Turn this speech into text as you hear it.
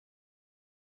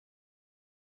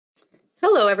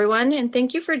Hello, everyone, and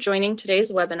thank you for joining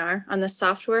today's webinar on the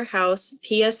Software House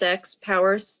PSX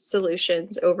Power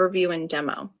Solutions Overview and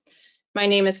Demo. My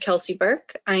name is Kelsey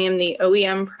Burke. I am the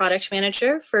OEM Product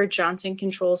Manager for Johnson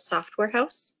Controls Software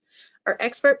House. Our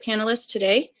expert panelists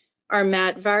today are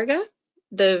Matt Varga,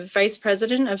 the Vice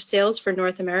President of Sales for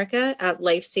North America at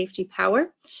Life Safety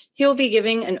Power. He will be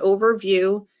giving an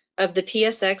overview of the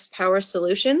PSX Power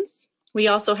Solutions. We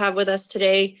also have with us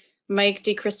today Mike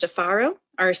DiCristofaro,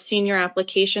 our Senior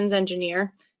Applications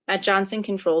Engineer at Johnson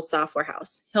Controls Software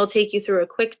House. He'll take you through a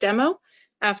quick demo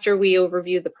after we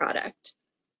overview the product.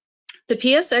 The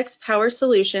PSX Power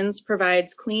Solutions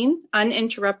provides clean,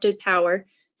 uninterrupted power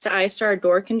to iStar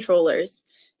door controllers,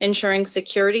 ensuring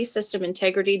security system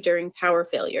integrity during power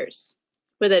failures.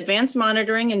 With advanced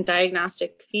monitoring and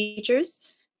diagnostic features,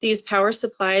 these power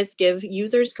supplies give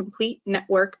users complete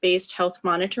network-based health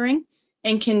monitoring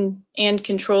and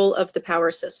control of the power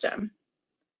system.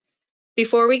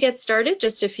 Before we get started,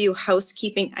 just a few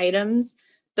housekeeping items.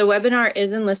 The webinar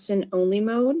is in listen-only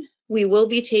mode. We will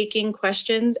be taking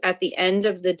questions at the end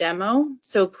of the demo,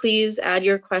 so please add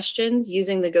your questions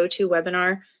using the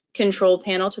GoToWebinar control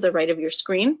panel to the right of your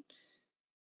screen.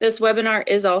 This webinar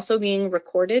is also being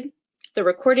recorded. The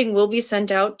recording will be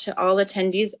sent out to all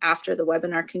attendees after the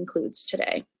webinar concludes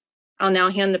today. I'll now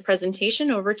hand the presentation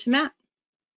over to Matt.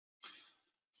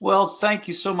 Well, thank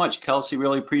you so much, Kelsey.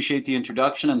 Really appreciate the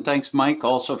introduction, and thanks, Mike,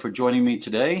 also for joining me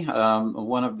today.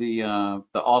 One of the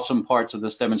awesome parts of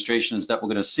this demonstration is that we're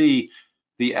going to see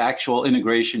the actual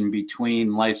integration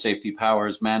between Life Safety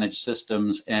Power's managed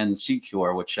systems and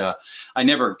Secure, which I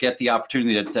never get the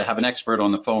opportunity to have an expert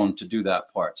on the phone to do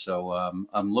that part. So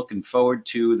I'm looking forward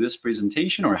to this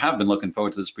presentation, or have been looking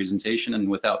forward to this presentation, and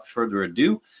without further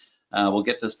ado, we'll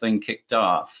get this thing kicked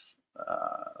off,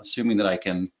 assuming that I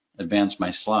can advance my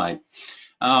slide.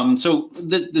 So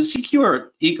the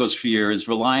Secure ecosphere is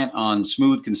reliant on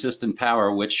smooth, consistent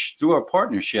power, which through our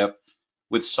partnership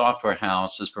with Software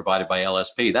House is provided by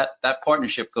LSP. That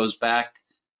partnership goes back,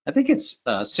 I think it's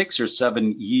 6 or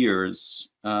 7 years.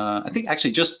 I think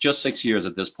actually just 6 years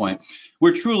at this point.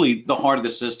 We're truly the heart of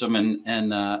the system,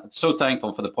 and so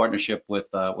thankful for the partnership with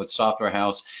Software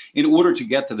House. In order to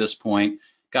get to this point,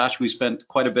 gosh, we spent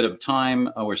quite a bit of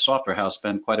time, or Software House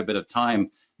spent quite a bit of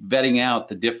time vetting out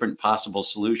the different possible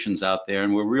solutions out there,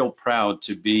 and we're real proud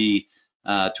to be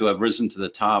to have risen to the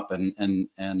top and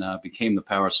became the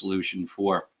power solution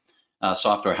for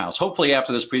Software House. Hopefully,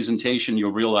 after this presentation,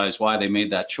 you'll realize why they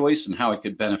made that choice and how it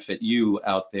could benefit you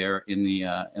out there in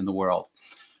the world.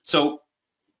 So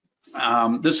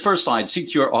this first slide,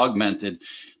 Secure Augmented.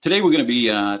 Today we're going to be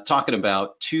talking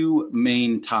about two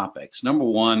main topics. Number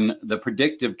one, the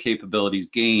predictive capabilities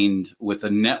gained with a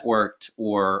networked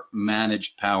or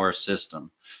managed power system.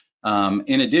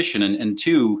 In addition, and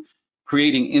two,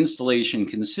 creating installation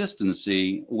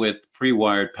consistency with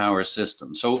pre-wired power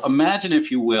systems. So imagine, if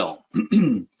you will,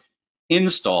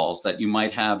 installs that you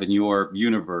might have in your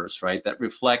universe, right, that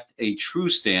reflect a true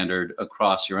standard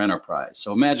across your enterprise.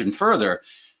 So imagine further,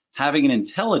 having an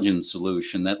intelligent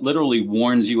solution that literally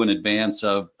warns you in advance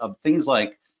of things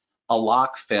like a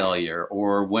lock failure,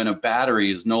 or when a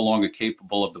battery is no longer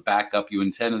capable of the backup you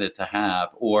intended it to have,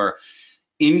 or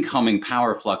incoming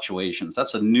power fluctuations.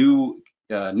 That's a new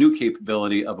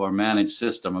capability of our managed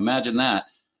system. Imagine that.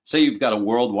 Say you've got a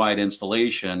worldwide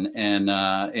installation, and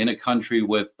in a country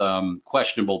with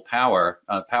questionable power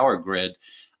grid,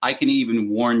 I can even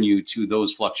warn you to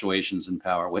those fluctuations in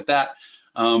power. With that,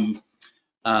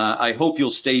 I hope you'll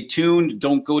stay tuned.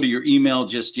 Don't go to your email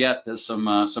just yet. There's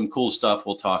some cool stuff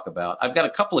we'll talk about. I've got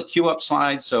a couple of queue up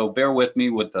slides, so bear with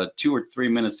me with 2 or 3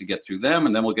 minutes to get through them,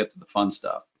 and then we'll get to the fun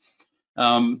stuff.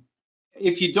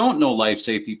 If you don't know Life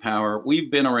Safety Power, we've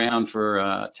been around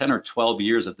for 10 or 12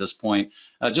 years at this point.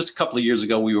 Just a couple of years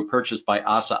ago, we were purchased by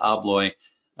Assa Abloy,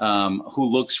 who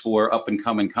looks for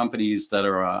up-and-coming companies that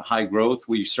are high growth.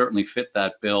 We certainly fit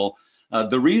that bill.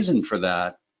 The reason for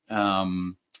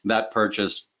that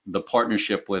purchase, the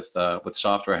partnership with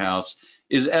Software House,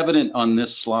 is evident on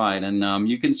this slide. And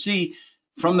you can see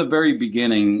from the very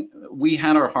beginning, we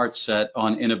had our hearts set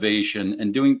on innovation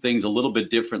and doing things a little bit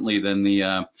differently than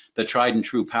the tried and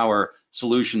true power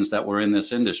solutions that were in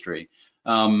this industry.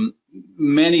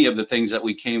 Many of the things that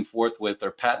we came forth with are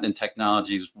patented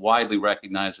technologies widely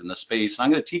recognized in the space. And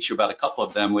I'm going to teach you about a couple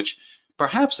of them, which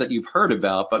perhaps that you've heard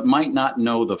about, but might not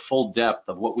know the full depth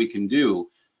of what we can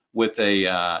do with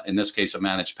in this case, a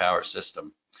managed power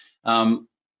system.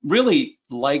 Really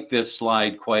like this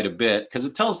slide quite a bit because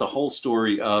it tells the whole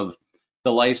story of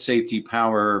the Life Safety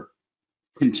Power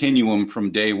continuum from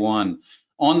day one.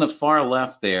 On the far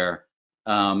left there,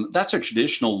 That's a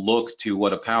traditional look to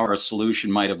what a power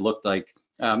solution might have looked like,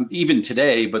 even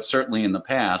today, but certainly in the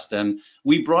past. And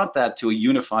we brought that to a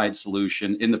unified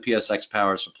solution in the PSX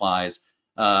power supplies,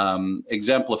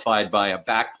 exemplified by a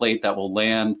backplate that will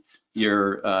land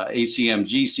your ACM,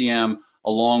 GCM,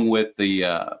 along with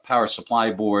the power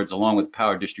supply boards, along with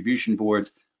power distribution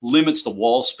boards, limits the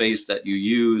wall space that you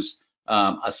use,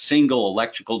 a single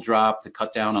electrical drop to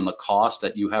cut down on the cost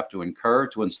that you have to incur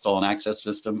to install an access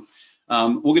system.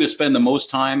 We're going to spend the most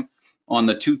time on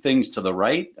the two things to the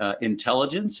right,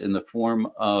 intelligence in the form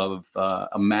of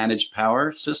a managed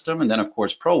power system, and then of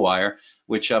course ProWire,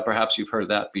 which perhaps you've heard of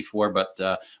that before, but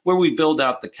where we build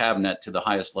out the cabinet to the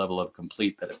highest level of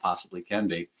complete that it possibly can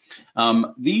be.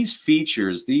 These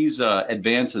features, these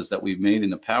advances that we've made in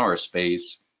the power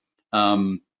space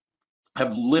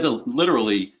have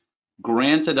literally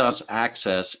granted us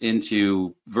access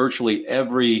into virtually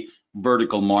every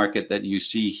vertical market that you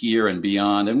see here and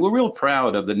beyond. And we're real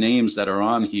proud of the names that are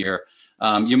on here.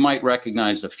 You might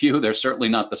recognize a few. They're certainly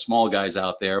not the small guys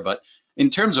out there, but in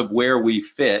terms of where we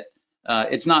fit,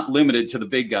 it's not limited to the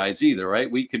big guys either, right?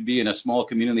 We could be in a small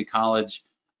community college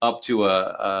up to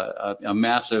a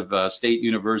massive state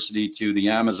university, to the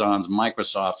Amazons,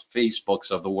 Microsofts,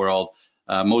 Facebooks of the world,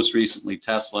 most recently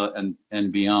Tesla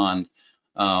and beyond.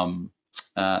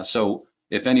 So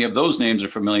if any of those names are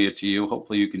familiar to you,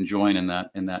 hopefully you can join in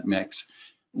that mix.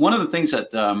 One of the things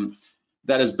that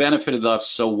that has benefited us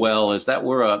so well is that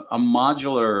we're a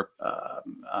modular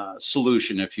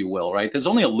solution, if you will, right? There's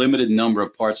only a limited number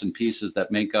of parts and pieces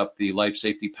that make up the life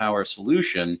safety power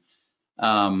solution.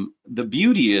 The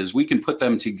beauty is we can put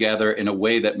them together in a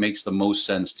way that makes the most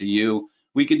sense to you.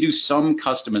 We can do some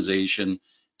customization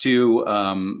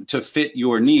to fit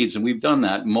your needs, and we've done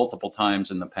that multiple times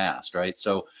in the past, right?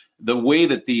 So the way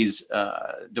that these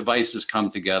devices come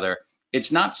together,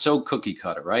 it's not so cookie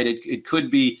cutter, right? It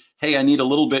could be, hey, I need a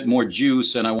little bit more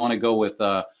juice and I want to go with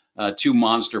two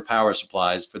monster power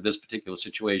supplies for this particular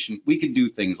situation. We can do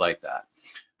things like that.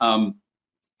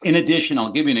 In addition,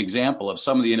 I'll give you an example of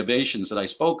some of the innovations that I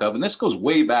spoke of, and this goes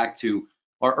way back to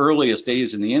our earliest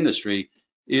days in the industry,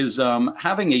 is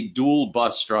having a dual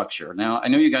bus structure. Now, I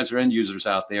know you guys are end users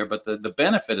out there, but the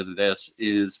benefit of this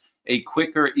is a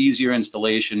quicker, easier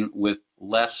installation with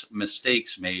less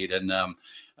mistakes made. And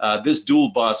this dual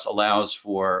bus allows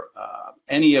for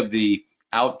any of the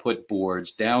output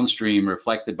boards downstream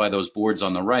reflected by those boards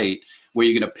on the right, where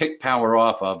you're going to pick power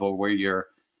off of, or where your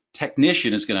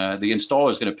technician is going to, the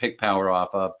installer is going to pick power off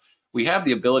of. We have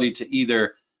the ability to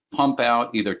either pump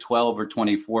out either 12 or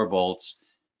 24 volts.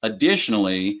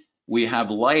 Additionally, we have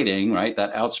lighting, right,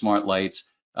 that outsmart lights,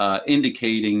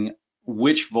 indicating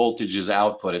which voltage is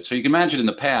outputted. So you can imagine in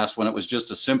the past when it was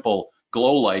just a simple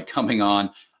glow light coming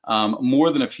on,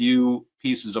 more than a few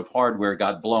pieces of hardware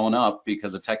got blown up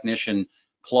because a technician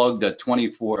plugged a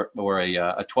 24 or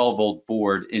a 12 volt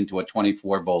board into a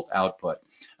 24 volt output.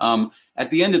 At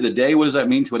the end of the day, what does that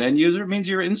mean to an end user? It means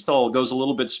your install goes a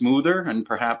little bit smoother and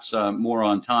perhaps more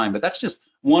on time, but that's just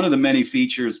one of the many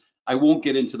features. I won't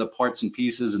get into the parts and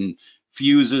pieces and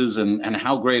fuses and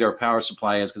how great our power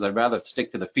supply is, because I'd rather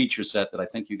stick to the feature set that I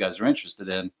think you guys are interested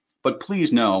in. But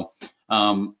please know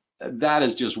that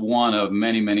is just one of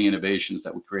many, many innovations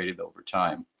that we created over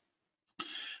time.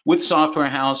 With Software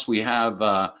House, we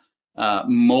have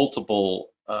multiple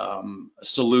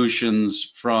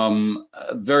solutions, from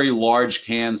very large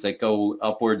cans that go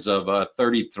upwards of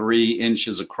 33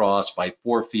 inches across by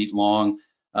 4 feet long,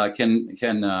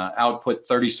 can output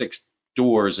 36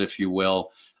 doors, if you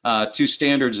will, to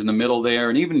standards in the middle there,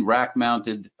 and even rack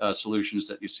mounted solutions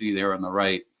that you see there on the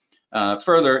right.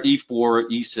 Further, E4,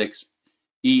 E6,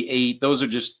 E8, those are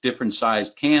just different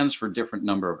sized cans for different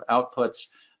number of outputs.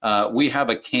 We have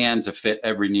a can to fit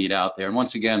every need out there. And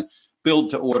once again,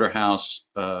 build to order house,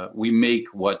 we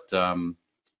make what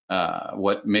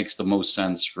makes the most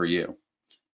sense for you.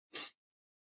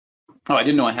 Oh, I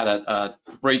didn't know I had a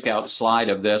breakout slide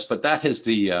of this, but that is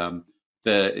the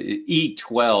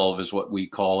E12 is what we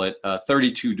call it,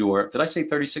 32 door. Did I say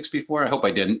 36 before? I hope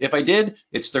I didn't. If I did,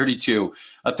 it's 32,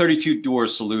 a 32 door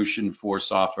solution for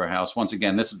Software House. Once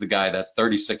again, this is the guy that's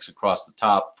 36 across the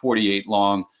top, 48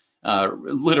 long,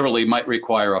 literally might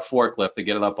require a forklift to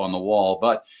get it up on the wall.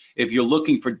 But if you're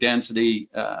looking for density,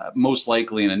 most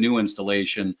likely in a new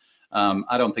installation,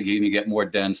 I don't think you're going to get more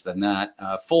dense than that.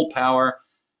 Full power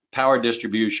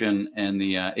distribution, and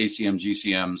the ACM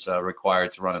GCMs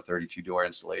required to run a 32 door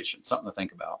installation. Something to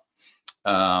think about.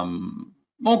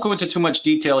 Won't go into too much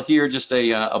detail here, just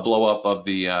a blow up of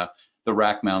the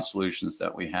rack mount solutions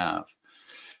that we have.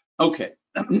 Okay,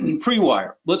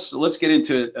 pre-wire. Let's get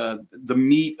into the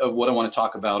meat of what I want to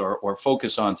talk about or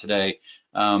focus on today.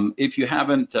 If you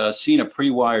haven't seen a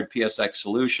pre-wired PSX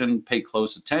solution, pay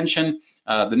close attention.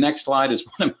 The next slide is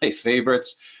one of my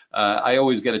favorites. I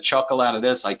always get a chuckle out of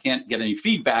this. I can't get any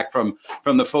feedback from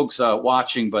the folks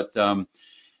watching, but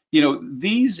you know,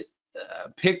 these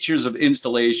pictures of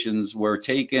installations were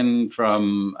taken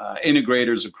from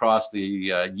integrators across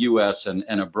the US and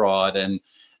abroad. And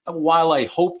while I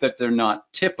hope that they're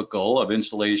not typical of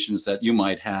installations that you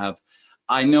might have,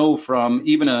 I know from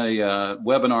even a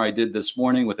webinar I did this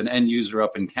morning with an end user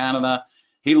up in Canada,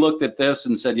 he looked at this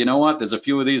and said, you know what, there's a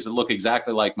few of these that look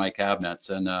exactly like my cabinets.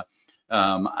 And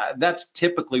that's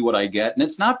typically what I get. And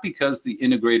it's not because the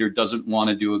integrator doesn't want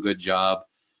to do a good job.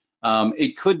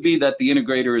 It could be that the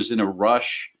integrator is in a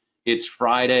rush. It's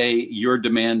Friday. You're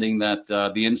demanding that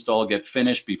the install get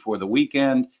finished before the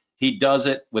weekend. He does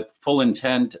it with full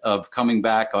intent of coming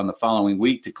back on the following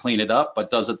week to clean it up, but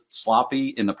does it sloppy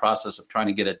in the process of trying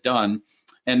to get it done.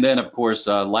 And then, of course,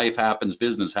 life happens,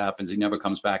 business happens. He never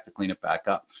comes back to clean it back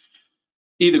up.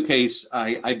 Either case,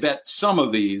 I bet some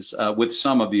of these with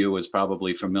some of you is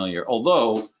probably familiar.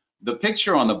 Although the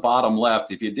picture on the bottom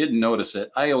left, if you didn't notice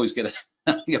it, I always get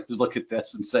I always look at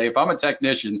this and say, if I'm a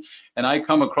technician and I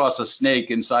come across a snake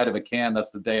inside of a can,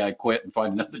 that's the day I quit and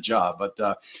find another job.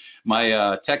 But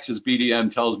my Texas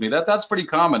BDM tells me that that's pretty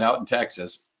common out in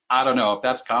Texas. I don't know if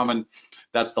that's common.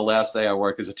 That's the last day I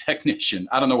work as a technician.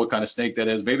 I don't know what kind of snake that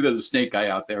is. Maybe there's a snake guy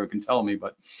out there who can tell me,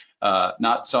 but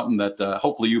not something that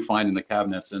hopefully you find in the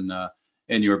cabinets in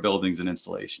your buildings and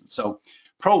installations. So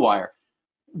ProWire.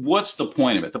 What's the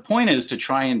point of it? The point is to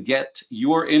try and get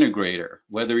your integrator,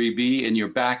 whether he be in your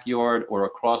backyard or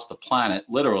across the planet,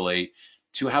 literally,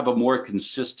 to have a more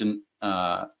consistent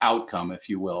outcome, if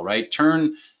you will, right?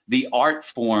 Turn the art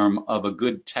form of a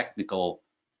good technical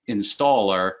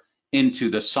installer into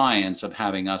the science of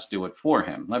having us do it for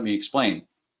him. Let me explain.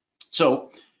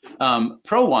 So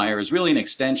ProWire is really an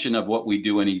extension of what we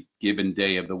do any given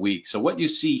day of the week. So what you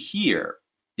see here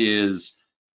is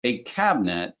a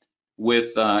cabinet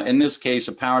with, in this case,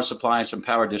 a power supply, some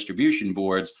power distribution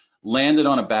boards landed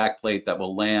on a backplate that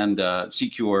will land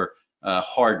secure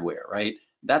hardware, right?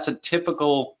 That's a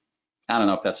typical, I don't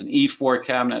know if that's an E4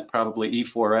 cabinet, probably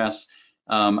E4S.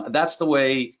 That's the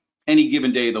way any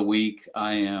given day of the week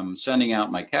I am sending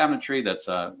out my cabinetry that's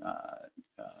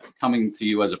coming to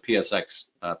you as a PSX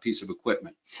piece of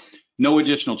equipment. No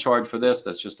additional charge for this,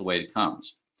 that's just the way it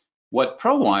comes. What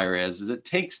ProWire is it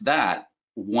takes that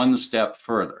one step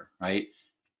further, right?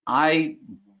 I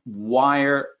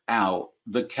wire out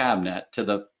the cabinet to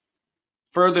the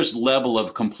furthest level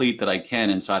of complete that I can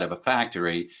inside of a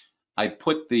factory. I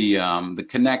put the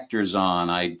connectors on,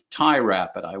 I tie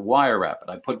wrap it, I wire wrap it,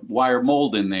 I put wire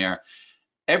mold in there.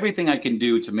 Everything I can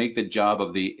do to make the job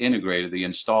of the integrator, the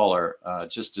installer,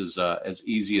 just as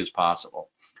easy as possible.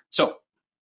 So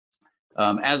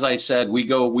as I said,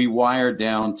 we wire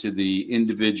down to the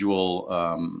individual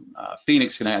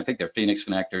Phoenix connector. I think they're Phoenix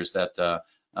connectors that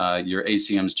your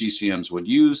ACMs, GCMs would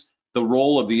use. The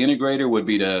role of the integrator would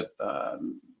be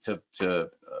to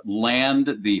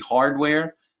land the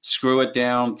hardware, screw it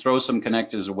down, throw some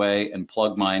connectors away, and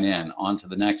plug mine in onto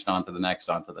the next, onto the next,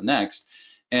 onto the next.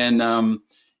 And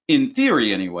in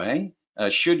theory, anyway,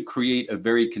 should create a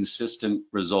very consistent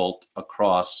result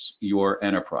across your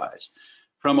enterprise.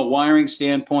 From a wiring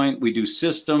standpoint, we do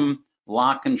system,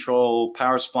 lock control,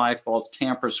 power supply faults,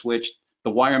 tamper switch,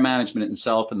 the wire management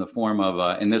itself in the form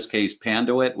of, in this case,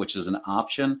 Panduit, which is an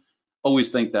option. Always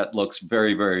think that looks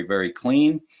very, very, very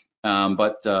clean,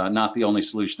 but not the only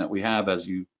solution that we have. As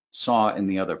you saw in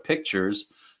the other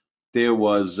pictures, there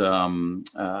was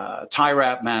tie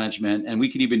wrap management, and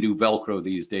we could even do Velcro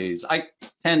these days. I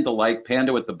tend to like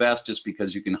Panduit the best just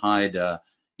because you can hide,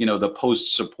 you know, the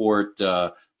post support,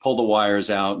 pull the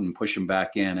wires out and push them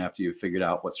back in after you've figured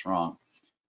out what's wrong.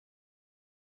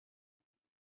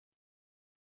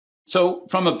 So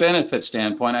from a benefit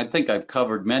standpoint, I think I've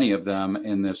covered many of them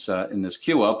in this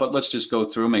queue up, but let's just go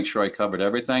through, make sure I covered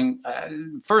everything.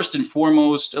 First and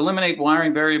foremost, eliminate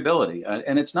wiring variability.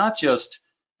 And it's not just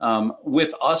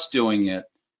with us doing it,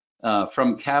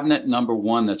 from cabinet number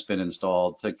 1 that's been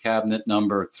installed to cabinet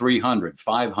number 300,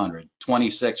 500,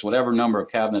 26, whatever number of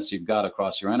cabinets you've got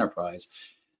across your enterprise.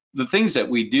 The things that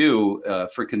we do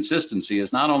for consistency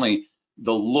is not only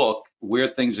the look, where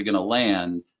things are going to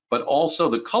land, but also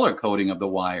the color coding of the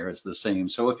wire is the same.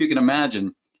 So if you can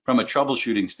imagine from a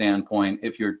troubleshooting standpoint,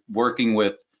 if you're working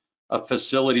with a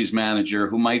facilities manager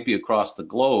who might be across the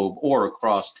globe or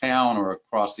across town or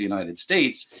across the United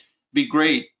States, it'd be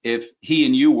great if he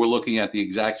and you were looking at the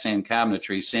exact same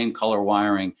cabinetry, same color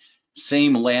wiring,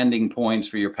 same landing points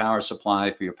for your power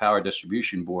supply, for your power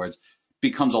distribution boards,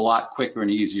 becomes a lot quicker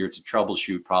and easier to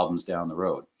troubleshoot problems down the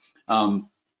road.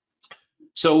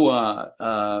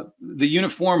 The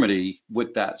uniformity,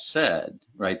 with that said,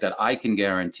 right, that I can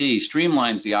guarantee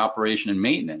streamlines the operation and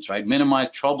maintenance, right? Minimize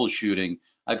troubleshooting.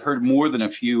 I've heard more than a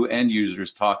few end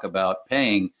users talk about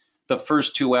paying the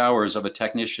first 2 hours of a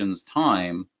technician's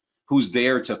time who's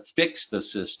there to fix the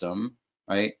system,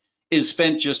 right, is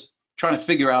spent just trying to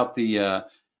figure out the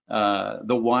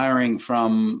wiring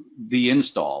from the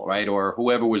install, right, or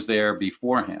whoever was there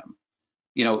before him.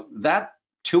 You know, that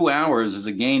 2 hours is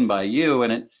a gain by you,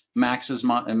 and it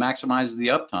maximizes the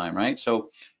uptime, right? So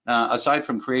aside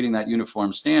from creating that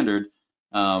uniform standard,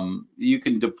 you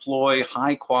can deploy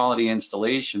high quality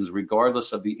installations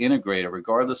regardless of the integrator,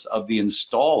 regardless of the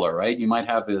installer, right? You might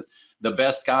have the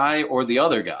best guy or the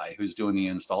other guy who's doing the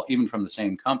install, even from the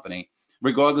same company,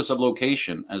 regardless of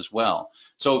location as well.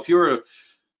 So if you're an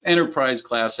enterprise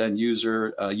class end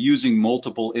user using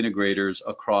multiple integrators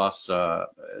across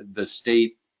the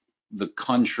state, the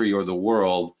country, or the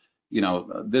world, you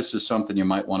know, this is something you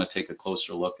might want to take a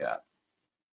closer look at.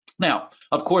 Now,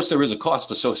 of course, there is a cost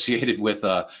associated with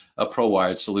a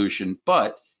pro-wired solution,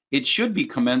 but it should be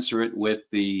commensurate with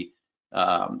the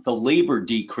labor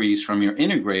decrease from your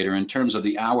integrator in terms of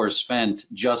the hours spent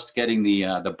just getting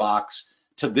the box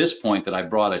to this point that I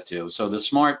brought it to. So the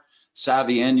smart,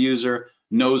 savvy end user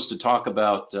knows to talk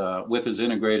about with his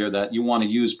integrator that you want to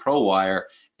use ProWire,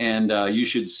 and you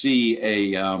should see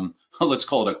a let's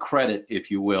call it a credit, if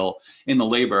you will, in the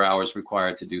labor hours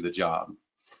required to do the job.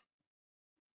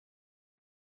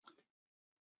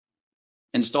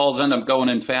 Installs end up going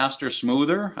in faster,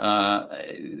 smoother.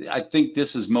 I think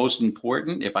this is most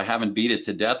important. If I haven't beat it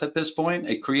to death at this point,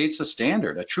 it creates a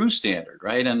standard, a true standard,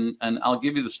 right? And I'll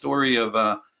give you the story of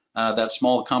that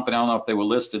small company. I don't know if they were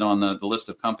listed on the list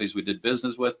of companies we did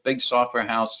business with. Big software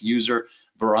house user,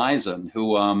 Verizon,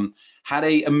 who had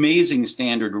an amazing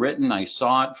standard written. I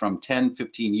saw it from 10,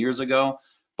 15 years ago,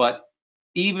 but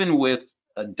even with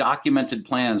documented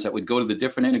plans that would go to the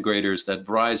different integrators that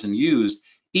Verizon used,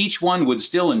 each one would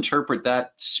still interpret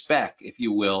that spec, if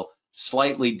you will,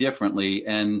 slightly differently.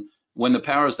 And when the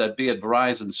powers that be at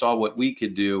Verizon saw what we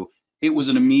could do, it was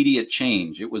an immediate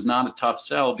change. It was not a tough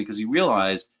sell because he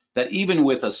realized that even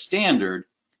with a standard,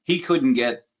 he couldn't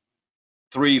get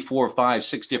 3, 4, 5,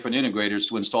 6 different integrators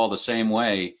to install the same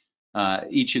way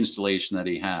each installation that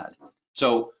he had.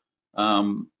 So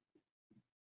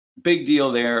big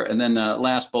deal there. And then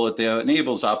last bullet there,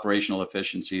 enables operational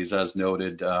efficiencies. As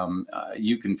noted,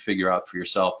 you can figure out for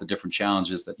yourself the different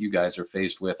challenges that you guys are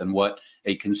faced with and what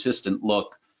a consistent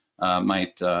look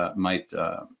might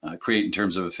create in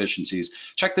terms of efficiencies.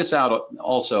 Check this out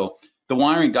also. The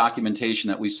wiring documentation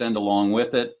that we send along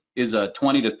with it is a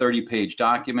 20 to 30 page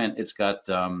document. It's got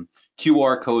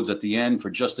QR codes at the end for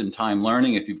just-in-time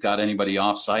learning. If you've got anybody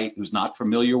off-site who's not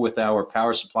familiar with our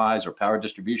power supplies or power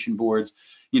distribution boards,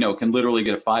 you know, can literally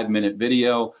get a 5-minute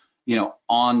video, you know,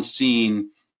 on scene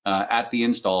at the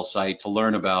install site to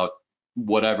learn about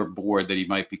whatever board that he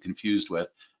might be confused with.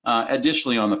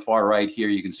 Additionally, on the far right here,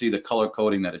 you can see the color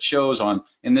coding that it shows on,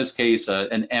 in this case,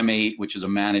 an M8, which is a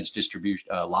managed distribution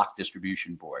lock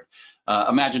distribution board.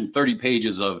 Imagine 30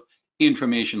 pages of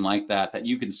information like that that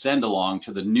you can send along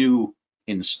to the new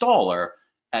installer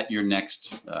at your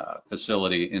next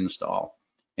facility install,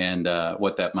 and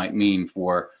what that might mean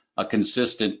for a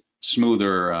consistent,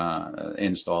 smoother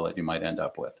install that you might end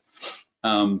up with.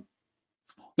 I'm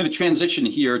going to transition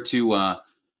here to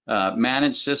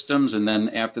manage systems, and then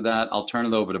after that, I'll turn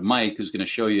it over to Mike, who's going to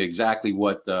show you exactly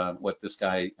what this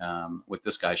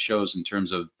guy shows in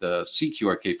terms of the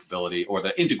Secure capability, or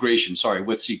the integration, sorry,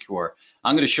 with Secure.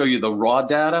 I'm going to show you the raw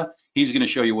data. He's going to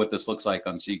show you what this looks like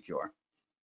on Secure.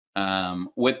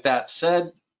 With that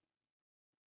said,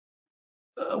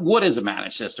 what is a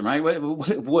managed system, right?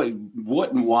 What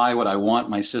and why would I want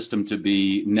my system to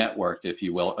be networked, if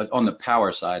you will, on the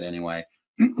power side anyway?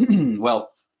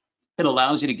 Well, it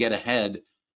allows you to get ahead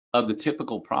of the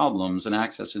typical problems an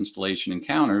access installation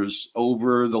encounters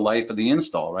over the life of the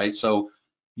install, right? So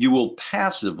you will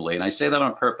passively, and I say that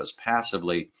on purpose,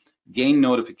 passively gain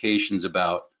notifications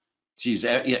about, geez,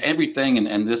 everything,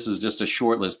 and this is just a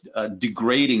short list,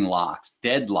 degrading locks,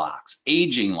 dead locks,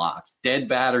 aging locks, dead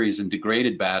batteries and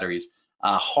degraded batteries,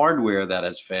 hardware that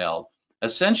has failed.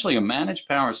 Essentially, a managed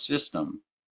power system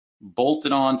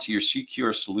bolted onto your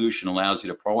Secure solution allows you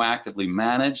to proactively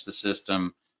manage the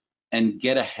system and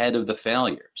get ahead of the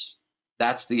failures.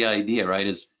 That's the idea, right,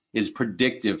 is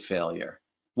predictive failure.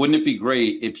 Wouldn't it be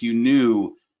great if you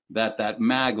knew that that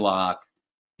mag lock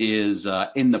is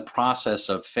in the process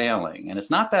of failing. And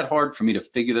it's not that hard for me to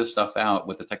figure this stuff out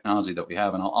with the technology that we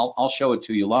have. And I'll show it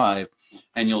to you live,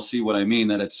 and you'll see what I mean,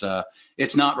 that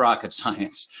it's not rocket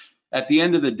science. At the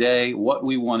end of the day, what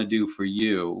we want to do for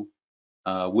you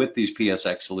with these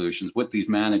PSX solutions, with these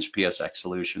managed PSX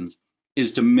solutions,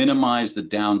 is to minimize the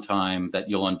downtime that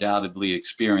you'll undoubtedly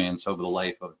experience over the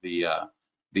life of the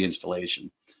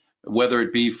installation, whether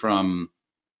it be from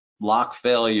lock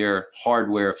failure,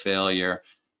 hardware failure,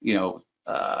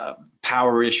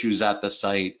 power issues at the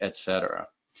site, etc.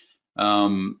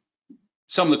 Some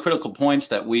of the critical points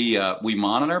that we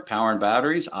monitor: power and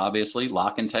batteries, obviously,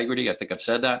 lock integrity, I think I've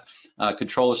said that,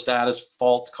 controller status,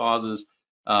 fault causes,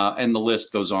 and the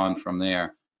list goes on from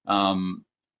there.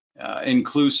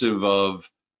 Inclusive of,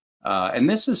 and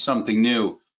this is something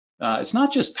new, it's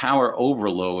not just power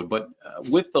overload, but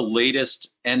with the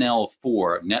latest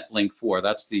NL4, NetLink 4,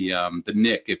 that's the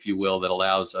NIC, if you will, that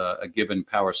allows a given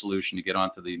power solution to get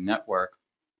onto the network.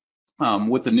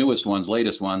 With the newest ones,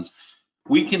 latest ones,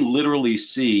 we can literally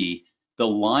see the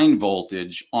line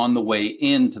voltage on the way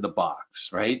into the box,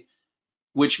 right?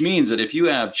 Which means that if you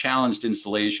have challenged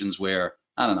installations where,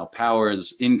 I don't know, power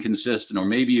is inconsistent, or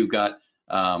maybe you've got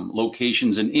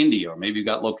locations in India, or maybe you've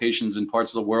got locations in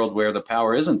parts of the world where the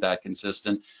power isn't that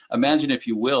consistent. Imagine, if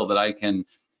you will, that I can,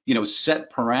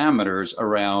 set parameters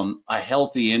around a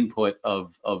healthy input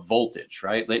of voltage,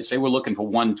 right? Let's say we're looking for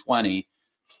 120.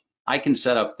 I can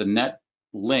set up the net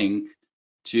link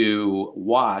to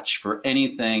watch for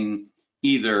anything,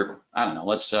 either, I don't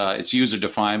know, it's user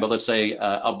defined, but let's say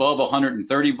above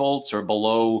 130 volts or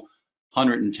below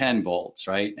 110 volts,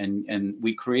 right? And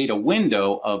we create a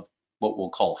window of what we'll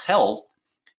call health.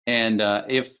 And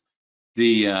if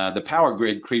the power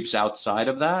grid creeps outside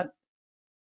of that,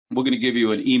 we're going to give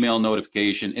you an email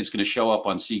notification. It's going to show up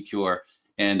on Secure,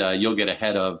 and you'll get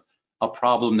ahead of a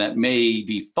problem that may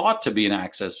be thought to be an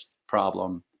access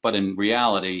problem, but in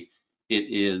reality, it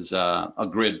is a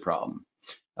grid problem.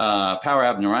 Power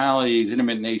abnormalities,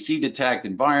 intermittent AC detect,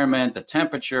 environment, the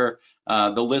temperature,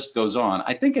 the list goes on.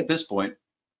 I think at this point,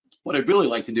 what I'd really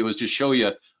like to do is just show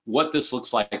you what this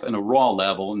looks like in a raw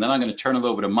level, and then I'm going to turn it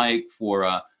over to Mike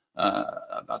for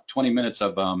about 20 minutes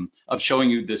of showing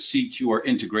you the Secure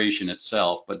integration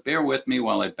itself. But bear with me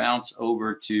while I bounce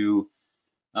over to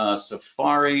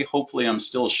Safari. Hopefully I'm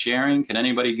still sharing. Can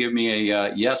anybody give me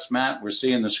a yes, Matt? We're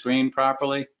seeing the screen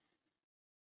properly?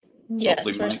 Yes,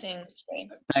 we're seeing the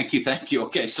screen. Thank you.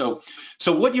 Okay, so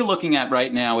what you're looking at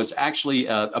right now is actually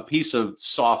a piece of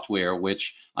software,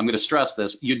 which I'm going to stress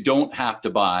this, you don't have to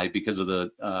buy because of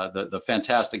the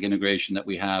fantastic integration that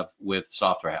we have with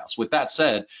Software House. With that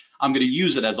said, I'm going to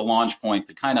use it as a launch point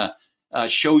to kind of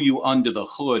show you under the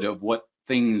hood of what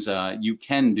things you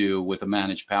can do with a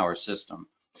managed power system.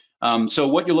 So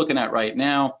what you're looking at right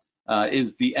now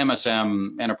is the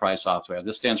MSM enterprise software.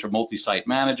 This stands for Multi-Site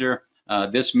Manager.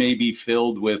 This may be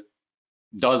filled with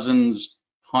dozens,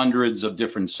 hundreds of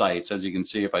different sites. As you can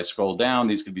see, if I scroll down,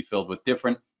 these could be filled with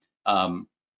different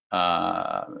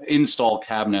install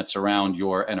cabinets around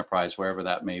your enterprise, wherever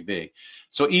that may be.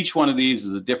 So each one of these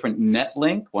is a different net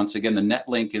link. Once again, the net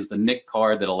link is the NIC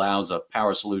card that allows a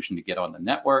power solution to get on the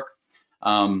network.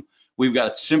 We've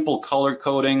got simple color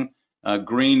coding,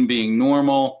 green being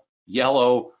normal,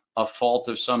 yellow, a fault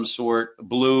of some sort,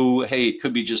 blue, hey, it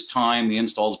could be just time. The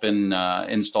install's been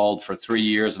installed for 3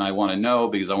 years and I want to know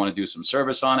because I want to do some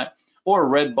service on it, or a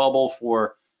red bubble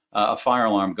for a fire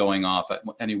alarm going off at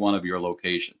any one of your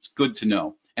locations. Good to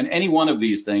know. And any one of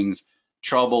these things,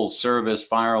 trouble, service,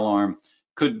 fire alarm,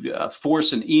 could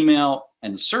force an email,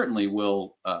 and certainly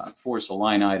will force a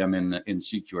line item in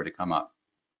Secure to come up.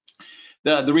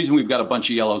 The reason we've got a bunch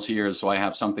of yellows here is so I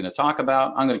have something to talk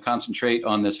about. I'm going to concentrate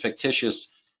on this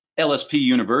fictitious LSP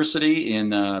University in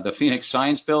the Phoenix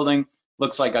Science Building.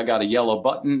 Looks like I got a yellow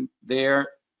button there.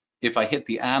 If I hit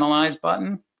the Analyze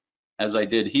button, as I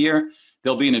did here,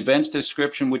 there'll be an advanced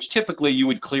description, which typically you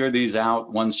would clear these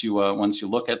out once you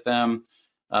look at them.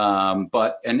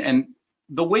 But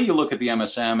the way you look at the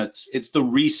MSM, it's the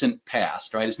recent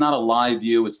past, right? It's not a live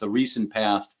view, it's the recent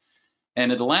past.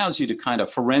 And it allows you to kind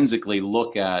of forensically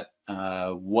look at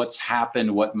what's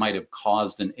happened, what might have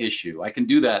caused an issue. I can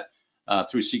do that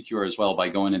through Secure as well by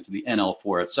going into the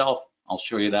NL4 itself. I'll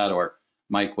show you that, or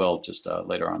Mike will just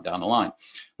later on down the line.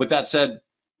 With that said,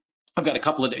 I've got a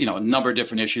couple of, a number of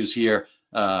different issues here.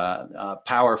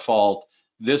 Power fault.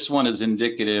 This one is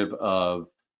indicative of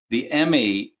the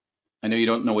M8. I know you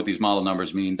don't know what these model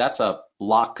numbers mean. That's a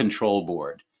lock control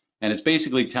board. And it's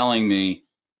basically telling me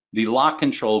the lock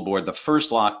control board, the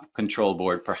first lock control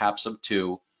board, perhaps of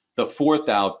two, the fourth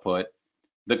output,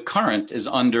 the current is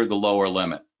under the lower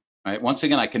limit. right? Once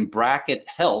again, I can bracket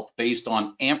health based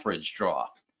on amperage draw.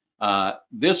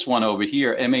 This one over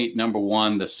here, M8 number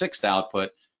 1, the 6th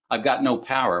output, I've got no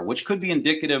power, which could be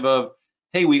indicative of,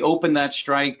 hey, we opened that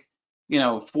strike,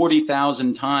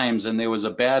 40,000 times and there was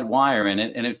a bad wire in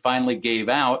it and it finally gave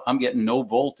out. I'm getting no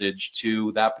voltage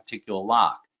to that particular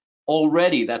lock.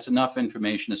 Already, that's enough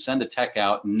information to send a tech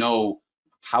out and know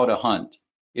how to hunt.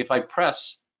 If I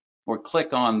press or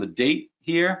click on the date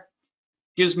here,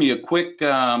 gives me a quick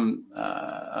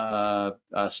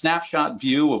snapshot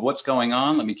view of what's going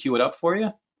on. Let me cue it up for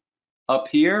you. Up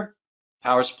here,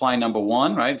 power supply number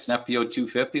 1, right? It's an FPO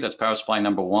 250. That's power supply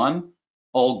number 1.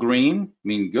 All green,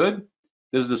 mean good.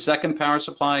 This is the second power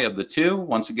supply of the 2.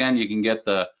 Once again, you can get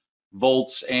the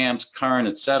volts, amps, current,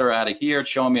 etc. out of here. It's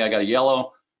showing me I got a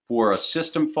yellow for a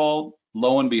system fault.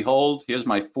 Lo and behold, here's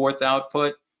my 4th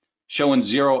output showing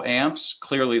 0 amps.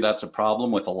 Clearly, that's a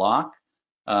problem with the lock.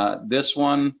 This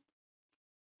one,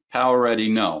 power ready,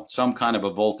 no. Some kind of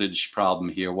a voltage problem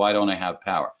here. Why don't I have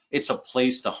power? It's a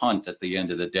place to hunt at the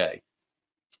end of the day.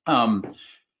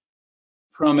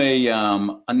 From a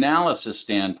analysis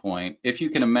standpoint, if you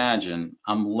can imagine,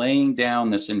 I'm laying down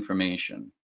this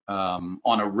information on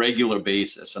a regular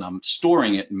basis and I'm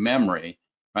storing it in memory,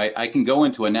 right? I can go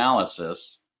into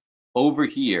analysis. Over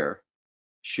here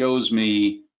shows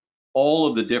me all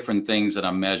of the different things that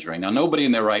I'm measuring. Now, nobody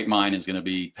in their right mind is going to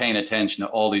be paying attention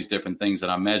to all these different things that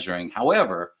I'm measuring.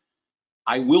 However,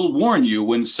 I will warn you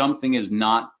when something is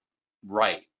not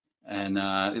right. And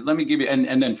let me give you,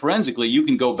 and then forensically, you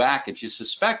can go back if you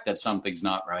suspect that something's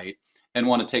not right and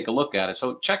want to take a look at it.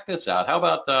 So check this out. How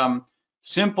about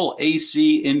simple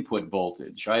AC input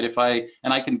voltage, right?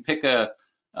 I can pick a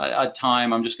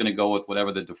time, I'm just going to go with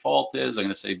whatever the default is. I'm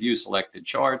going to say view selected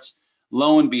charts.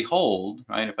 Lo and behold,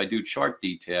 right, if I do chart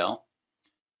detail,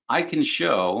 I can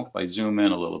show, if I zoom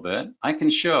in a little bit, I can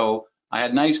show I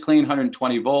had nice clean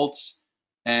 120 volts,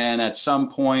 and at some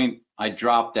point I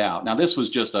dropped out. Now this was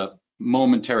just a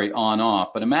momentary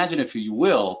on-off, but imagine, if you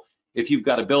will, if you've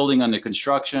got a building under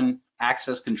construction,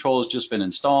 access control has just been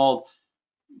installed,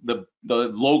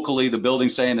 locally the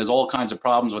building's saying there's all kinds of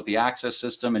problems with the access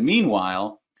system, and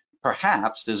meanwhile,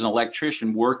 perhaps there's an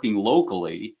electrician working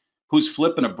locally who's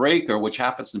flipping a breaker, which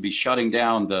happens to be shutting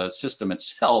down the system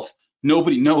itself.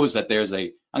 Nobody knows that there's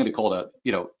I'm going to call it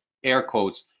air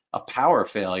quotes, a power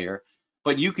failure.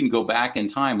 But you can go back in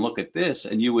time, look at this,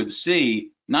 and you would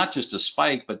see not just a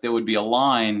spike, but there would be a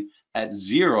line at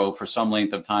 0 for some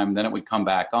length of time, and then it would come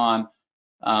back on.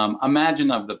 Imagine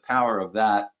of the power of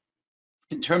that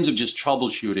in terms of just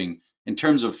troubleshooting, in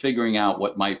terms of figuring out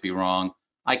what might be wrong.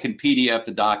 I can PDF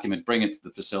the document, bring it to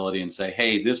the facility and say,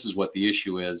 hey, this is what the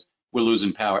issue is. We're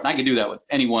losing power. And I can do that with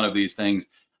any one of these things.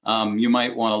 You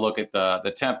might want to look at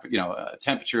the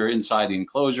temperature inside the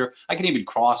enclosure. I can even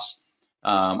cross.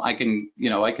 I can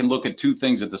look at 2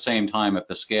 things at the same time if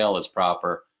the scale is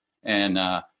proper, and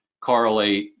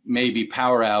correlate maybe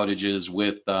power outages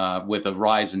with a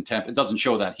rise in temp. It doesn't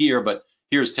show that here, but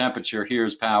here's temperature,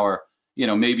 here's power.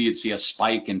 Maybe you'd see a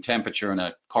spike in temperature and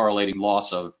a correlating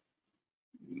loss of,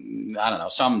 I don't know,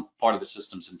 some part of the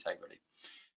system's integrity.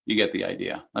 You get the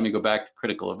idea. Let me go back to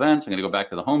critical events. I'm going to go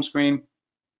back to the home screen.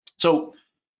 So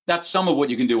that's some of what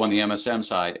you can do on the MSM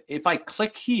side. If I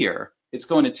click here, it's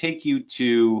going to take you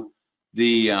to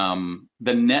the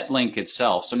netlink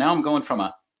itself. So now I'm going from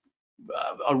a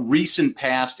recent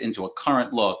past into a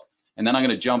current look, and then I'm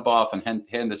going to jump off and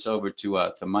hand this over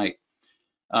to Mike.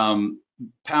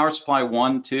 Power supply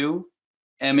 1, 2,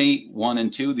 M8 1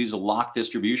 and 2. These are lock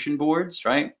distribution boards,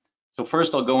 right? So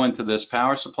first I'll go into this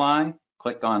power supply.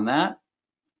 Click on that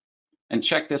and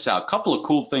check this out. Couple of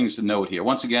cool things to note here.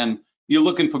 Once again, you're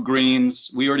looking for greens.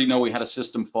 We already know we had a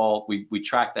system fault. We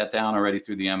tracked that down already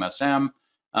through the MSM.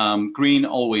 Green,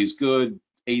 always good.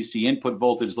 AC input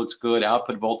voltage looks good.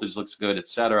 Output voltage looks good,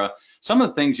 etc. Some of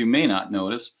the things you may not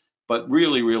notice, but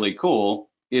really, really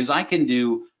cool, is I can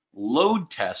do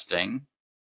load testing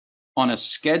on a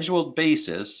scheduled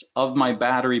basis of my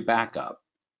battery backup.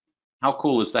 How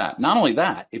cool is that? Not only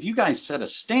that, if you guys set a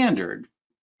standard,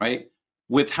 right,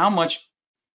 with how much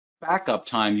backup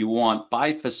time you want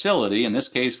by facility, in this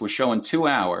case, we're showing 2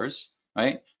 hours,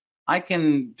 right? I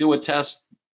can do a test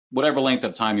whatever length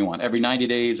of time you want, every 90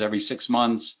 days, every 6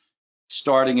 months,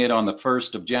 starting it on the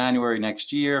 1st of January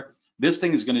next year. This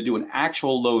thing is going to do an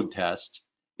actual load test.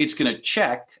 It's going to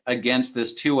check against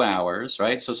this 2 hours,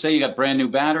 right? So say you got brand new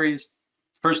batteries.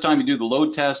 First time you do the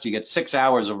load test, you get 6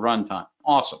 hours of runtime.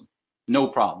 Awesome. No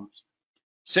problems.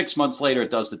 6 months later,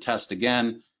 it does the test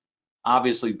again.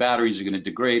 Obviously, batteries are going to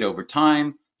degrade over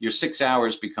time. Your 6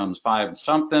 hours becomes 5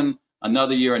 something.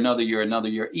 Another year, another year, another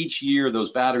year. Each year,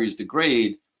 those batteries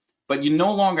degrade. but you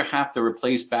no longer have to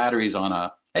replace batteries on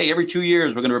a, hey, every 2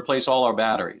 years we're going to replace all our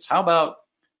batteries. How about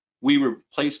we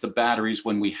replace the batteries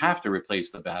when we have to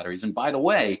replace the batteries? And by the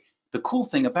way, the cool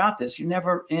thing about this, you're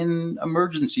never in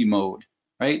emergency mode,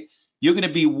 right? You're going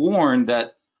to be warned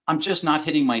that I'm just not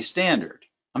hitting my standard.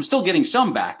 I'm still getting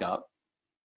some backup,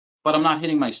 but I'm not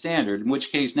hitting my standard, in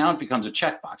which case now it becomes a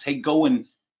checkbox. Hey, go and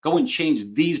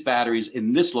change these batteries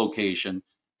in this location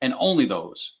and only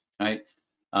those, right?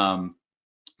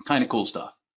 Kind of cool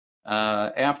stuff.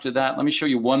 After that, let me show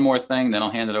you one more thing, then I'll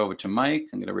hand it over to Mike.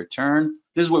 I'm going to return.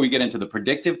 This is where we get into the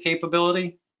predictive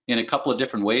capability in a couple of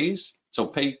different ways. So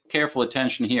pay careful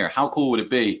attention here. How cool would it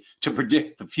be to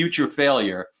predict the future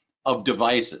failure of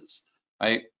devices,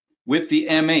 right? With the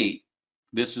M8,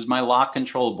 this is my lock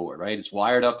control board, right? It's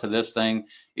wired up to this thing.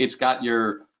 It's got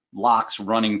your locks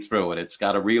running through it. It's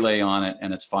got a relay on it,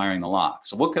 and it's firing the lock.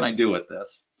 So what can I do with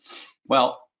this?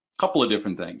 Well, a couple of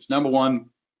different things. Number one,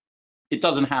 it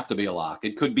doesn't have to be a lock.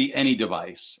 It could be any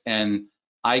device. And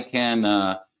I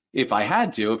can, if I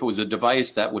had to, if it was a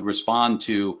device that would respond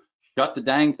to shut the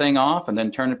dang thing off and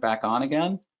then turn it back on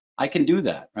again, I can do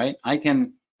that, right? I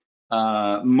can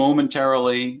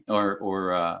momentarily,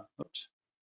 oops.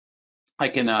 I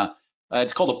can,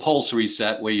 it's called a pulse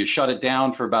reset, where you shut it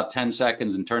down for about 10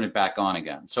 seconds and turn it back on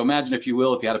again. So imagine, if you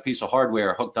will, if you had a piece of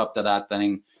hardware hooked up to that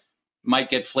thing, might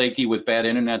get flaky with bad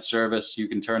internet service, you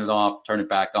can turn it off, turn it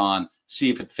back on, see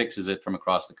if it fixes it from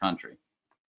across the country.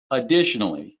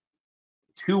 Additionally,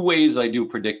 2 ways I do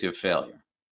predictive failure,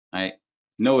 right?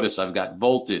 Notice I've got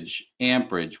voltage,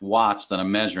 amperage, watts that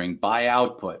I'm measuring by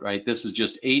output, right? This is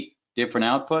just 8 different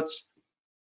outputs.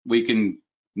 We can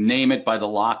name it by the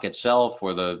lock itself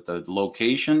or the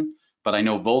location, but I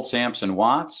know volts, amps, and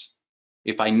watts.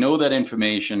 If I know that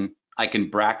information, I can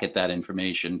bracket that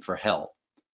information for help.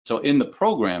 So in the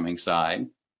programming side,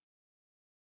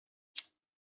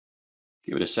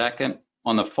 give it a second.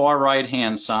 On the far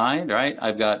right-hand side, right,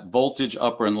 I've got voltage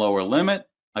upper and lower limit.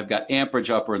 I've got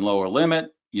amperage upper and lower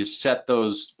limit. You set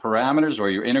those parameters, or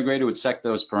your integrator would set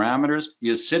those parameters.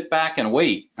 You sit back and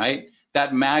wait, right?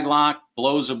 That mag lock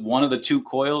blows up one of the 2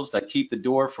 coils that keep the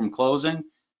door from closing.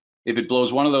 If it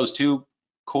blows one of those 2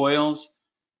 coils,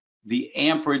 the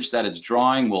amperage that it's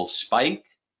drawing will spike,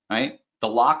 right? The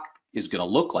lock is going to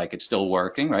look like it's still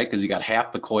working, right? Because you got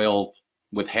half the coil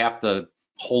with half the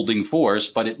holding force,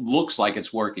 but it looks like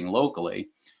it's working locally.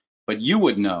 But you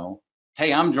would know,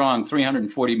 hey, I'm drawing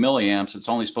 340 milliamps. It's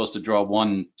only supposed to draw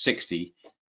 160.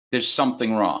 There's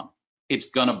something wrong. It's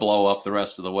going to blow up the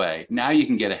rest of the way. Now you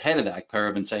can get ahead of that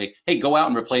curve and say, hey, go out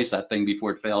and replace that thing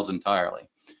before it fails entirely.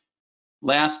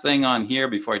 Last thing on here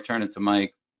before I turn it to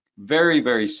Mike, very,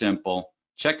 very simple.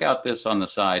 Check out this on the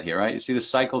side here, right? You see the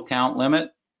cycle count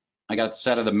limit? I got it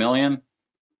set at 1 million.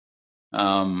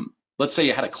 Let's say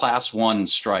you had a class 1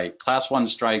 strike. Class 1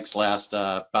 strikes last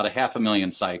about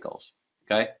 500,000 cycles,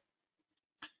 okay?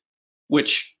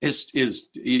 Which is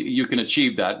you can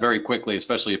achieve that very quickly,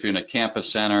 especially if you're in a campus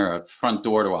center, a front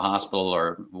door to a hospital,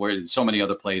 or where so many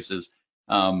other places.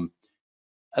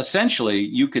 Essentially,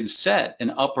 you could set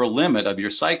an upper limit of your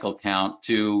cycle count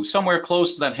to somewhere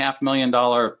close to that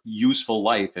 $500,000 useful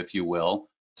life, if you will.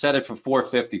 Set it for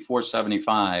 450,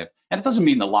 475, and it doesn't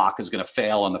mean the lock is going to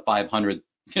fail on the 500,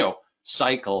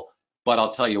 cycle. But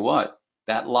I'll tell you what,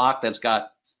 that lock that's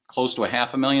got close to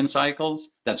 500,000 cycles,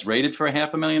 that's rated for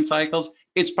 500,000 cycles,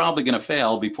 it's probably going to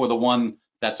fail before the one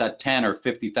that's at 10 or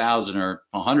 50,000 or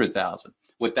 100,000.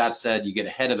 With that said, you get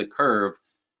ahead of the curve.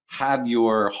 Have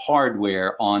your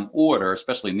hardware on order,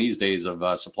 especially in these days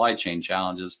of supply chain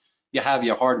challenges. You have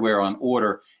your hardware on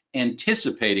order,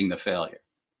 anticipating the failure.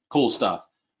 Cool stuff.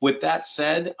 With that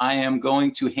said, I am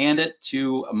going to hand it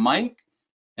to Mike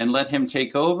and let him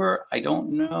take over. I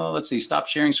don't know. Let's see. Stop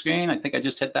sharing screen. I think I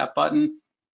just hit that button.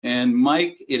 And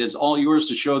Mike, it is all yours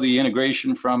to show the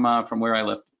integration from where I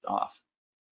left off.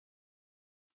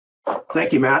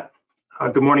 Thank you, Matt.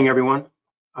 Good morning, everyone.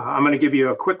 I'm going to give you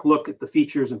a quick look at the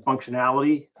features and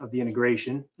functionality of the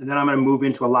integration, and then I'm going to move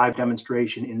into a live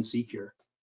demonstration in Secure.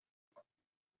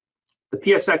 The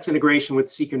PSX integration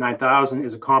with Secure 9000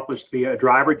 is accomplished via a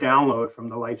driver download from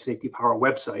the Life Safety Power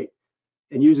website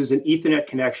and uses an Ethernet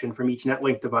connection from each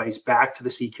NetLink device back to the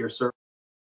Secure server.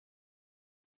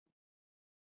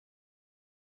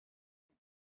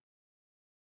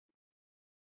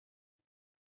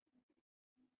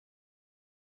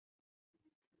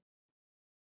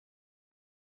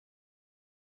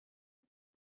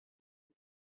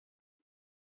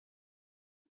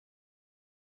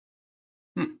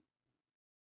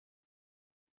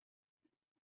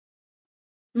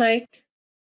 Mike?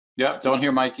 Yep, don't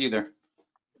hear Mike either.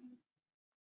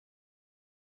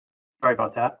 Sorry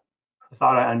about that. I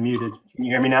thought I unmuted. Can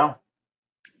you hear me now?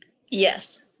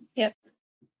 Yes. Yep.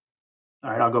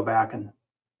 All right, I'll go back and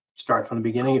start from the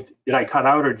beginning. Did I cut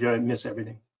out or did I miss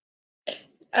everything?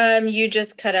 You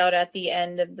just cut out at the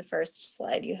end of the first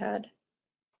slide you had.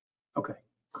 Okay.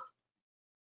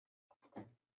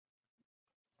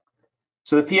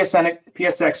 So the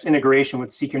PSX integration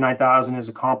with Secure 9000 is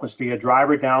accomplished via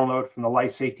driver download from the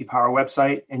Life Safety Power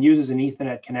website and uses an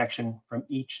Ethernet connection from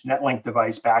each NetLink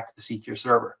device back to the Secure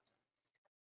server.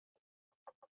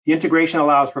 The integration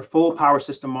allows for full power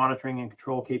system monitoring and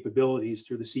control capabilities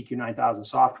through the Secure 9000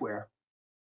 software.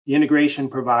 The integration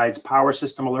provides power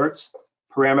system alerts,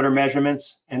 parameter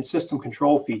measurements, and system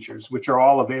control features, which are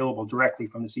all available directly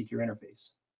from the Secure interface.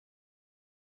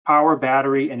 Power,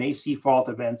 battery, and AC fault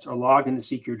events are logged in the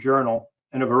Secure journal,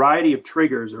 and a variety of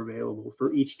triggers are available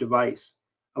for each device,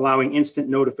 allowing instant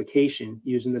notification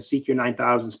using the Secure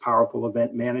 9000's powerful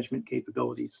event management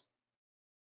capabilities.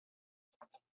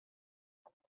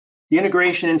 The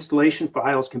integration installation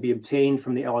files can be obtained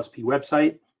from the LSP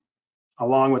website.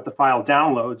 Along with the file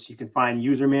downloads, you can find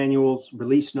user manuals,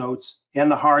 release notes,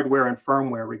 and the hardware and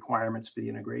firmware requirements for the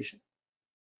integration.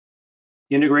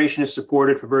 The integration is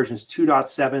supported for versions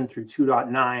 2.7 through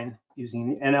 2.9 using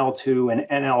the NL2 and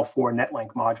NL4 NetLink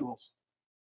modules.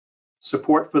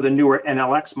 Support for the newer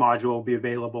NLX module will be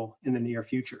available in the near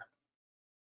future.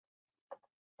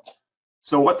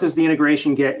 So what does the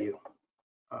integration get you?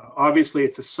 Obviously,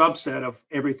 it's a subset of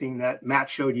everything that Matt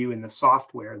showed you in the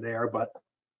software there, but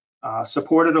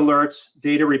supported alerts,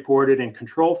 data reported, and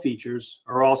control features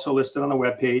are also listed on the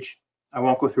web page. I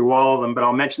won't go through all of them, but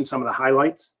I'll mention some of the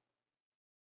highlights.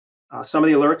 Some of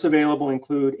the alerts available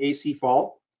include AC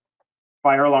fault,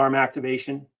 fire alarm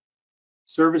activation,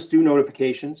 service due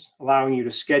notifications, allowing you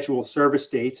to schedule service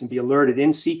dates and be alerted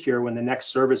in Secure when the next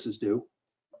service is due.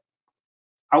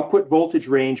 Output voltage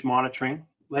range monitoring,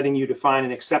 letting you define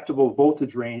an acceptable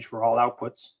voltage range for all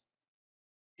outputs.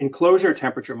 Enclosure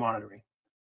temperature monitoring.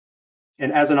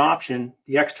 And as an option,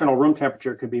 the external room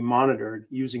temperature can be monitored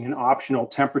using an optional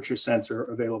temperature sensor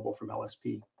available from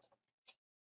LSP.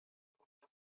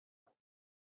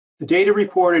 The data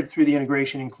reported through the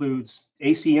integration includes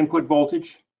AC input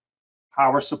voltage,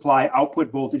 power supply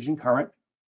output voltage and current,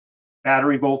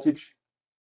 battery voltage,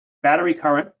 battery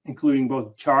current, including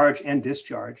both charge and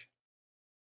discharge,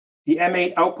 the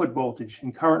M8 output voltage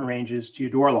and current ranges to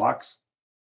your door locks,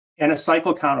 and a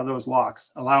cycle count of those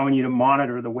locks, allowing you to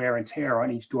monitor the wear and tear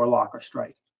on each door lock or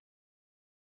strike.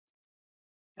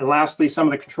 And lastly, some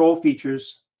of the control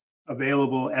features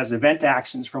available as event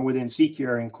actions from within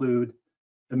Secure include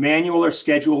the manual or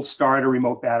scheduled start or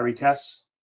remote battery tests,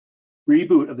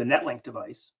 reboot of the NetLink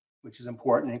device, which is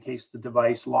important in case the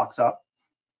device locks up,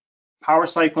 power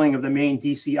cycling of the main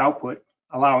DC output,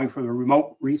 allowing for the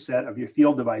remote reset of your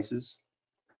field devices,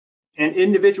 and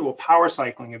individual power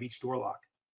cycling of each door lock.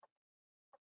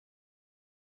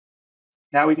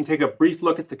 Now we can take a brief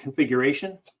look at the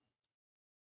configuration.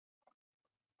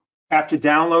 After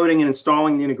downloading and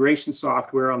installing the integration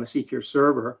software on the Secure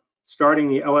server, start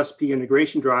the LSP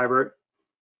integration driver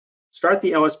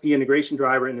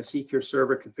in the Secure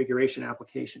server configuration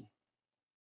application.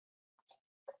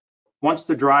 Once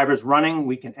the driver is running,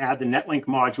 we can add the NetLink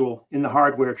module in the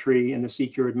hardware tree in the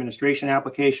Secure administration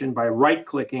application by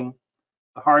right-clicking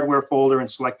the hardware folder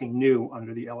and selecting New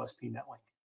under the LSP NetLink.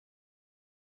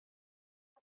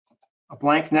 A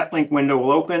blank NetLink window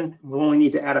will open. We'll only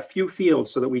need to add a few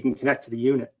fields so that we can connect to the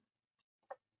unit.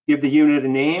 Give the unit a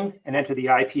name and enter the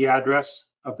IP address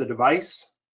of the device.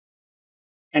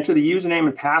 Enter the username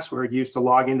and password used to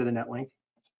log into the NetLink.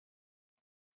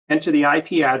 Enter the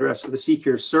IP address of the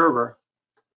Secure server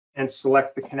and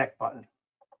select the Connect button.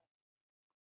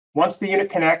 Once the unit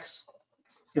connects,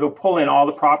 it'll pull in all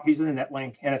the properties of the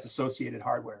NetLink and its associated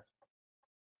hardware.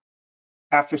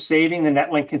 After saving the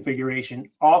NetLink configuration,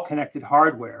 all connected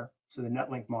hardware to the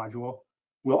NetLink module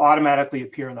will automatically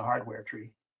appear in the hardware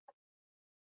tree.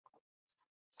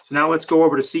 So now let's go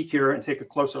over to Secure and take a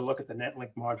closer look at the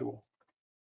NetLink module.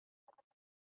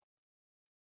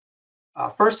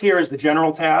 First here is the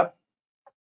General tab,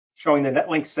 showing the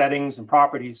NetLink settings and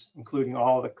properties, including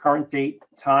all of the current date,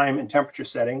 time, and temperature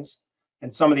settings,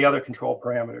 and some of the other control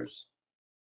parameters.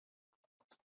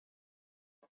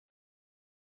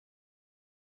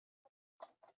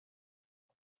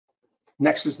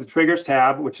 Next is the Triggers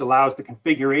tab, which allows the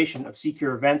configuration of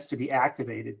Secure events to be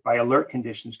activated by alert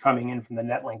conditions coming in from the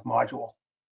NetLink module.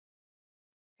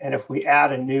 And if we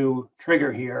add a new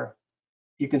trigger here,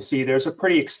 you can see there's a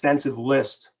pretty extensive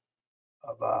list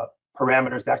of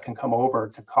parameters that can come over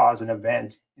to cause an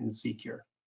event in Secure.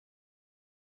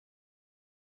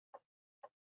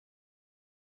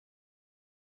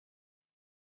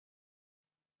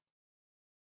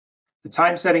 The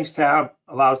time settings tab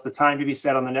allows the time to be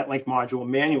set on the NetLink module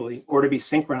manually or to be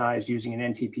synchronized using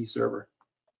an NTP server.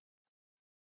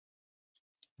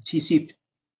 The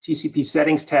TCP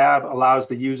settings tab allows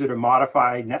the user to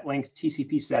modify NetLink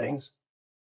TCP settings.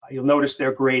 You'll notice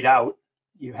they're grayed out.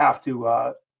 You have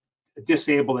to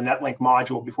disable the NetLink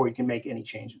module before you can make any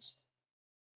changes.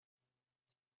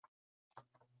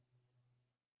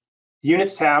 The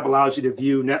Units tab allows you to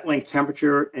view NetLink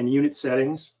temperature and unit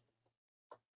settings.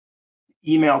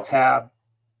 Email tab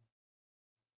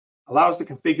allows the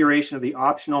configuration of the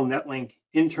optional NetLink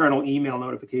internal email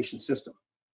notification system.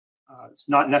 It's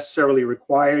not necessarily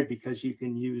required because you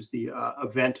can use the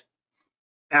event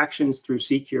actions through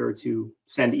Secure to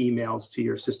send emails to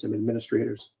your system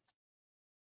administrators.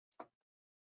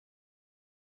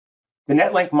 The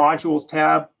NetLink modules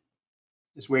tab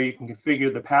is where you can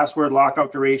configure the password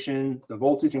lockout duration, the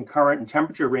voltage and current and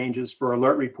temperature ranges for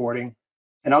alert reporting,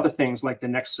 and other things like the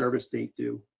next service date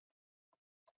due.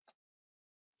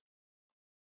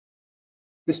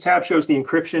 This tab shows the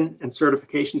encryption and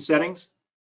certification settings.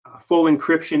 Full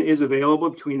encryption is available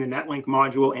between the NetLink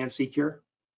module and Secure.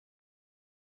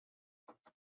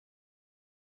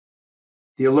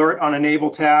 The Alert on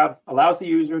Enable tab allows the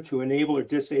user to enable or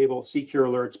disable Secure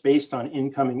alerts based on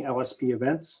incoming LSP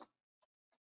events.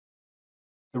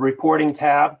 The Reporting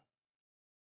tab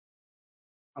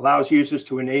allows users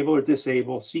to enable or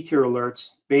disable Secure alerts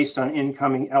based on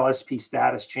incoming LSP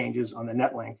status changes on the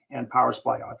NetLink and power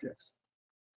supply objects.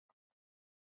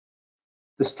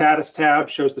 The Status tab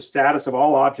shows the status of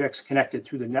all objects connected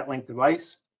through the NetLink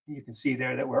device. You can see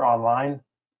there that we're online.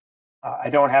 I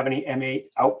don't have any M8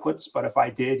 outputs, but if I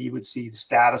did, you would see the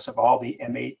status of all the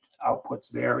M8 outputs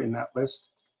there in that list.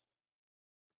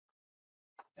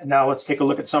 And now let's take a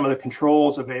look at some of the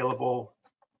controls available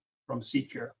from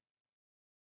Secure.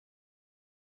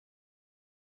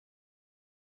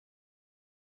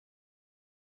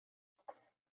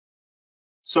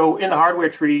 So in the hardware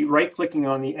tree, right-clicking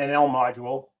on the NL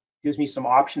module gives me some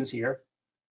options here.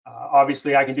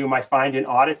 Obviously, I can do my find and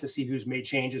audit to see who's made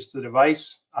changes to the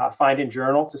device, find and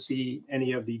journal to see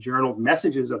any of the journaled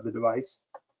messages of the device.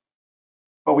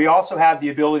 But we also have the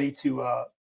ability to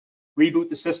reboot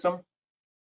the system.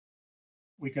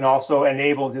 We can also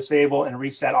enable, disable, and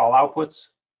reset all outputs.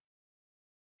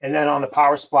 And then on the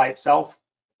power supply itself,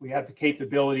 we have the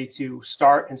capability to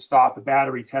start and stop the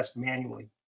battery test manually.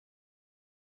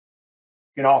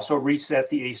 You can also reset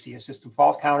the AC and system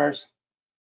fault counters.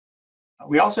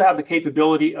 We also have the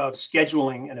capability of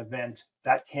scheduling an event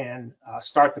that can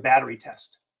start the battery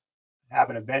test. Have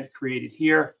an event created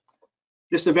here.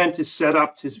 This event is set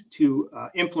up to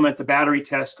implement the battery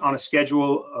test on a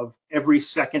schedule of every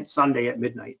second Sunday at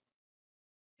midnight.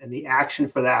 And the action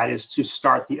for that is to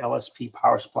start the LSP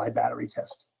power supply battery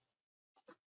test.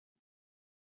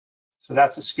 So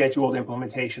that's a scheduled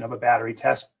implementation of a battery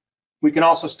test. We can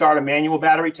also start a manual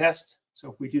battery test.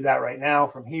 So if we do that right now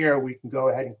from here, we can go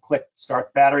ahead and click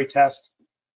Start Battery Test.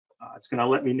 It's going to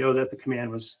let me know that the command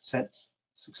was sent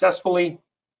successfully.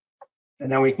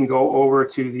 And then we can go over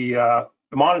to the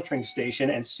monitoring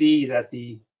station and see that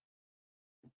the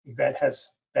event has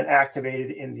been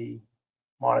activated in the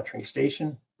monitoring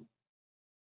station.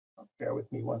 Bear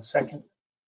with me one second.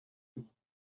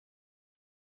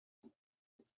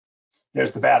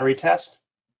 There's the battery test.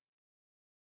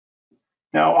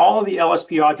 Now, all of the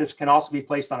LSP objects can also be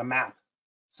placed on a map.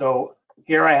 So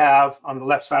here I have on the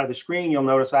left side of the screen, you'll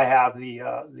notice I have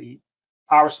the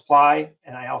power supply,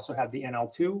 and I also have the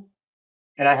NL2,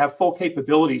 and I have full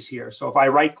capabilities here. So if I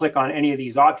right click on any of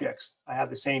these objects, I have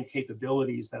the same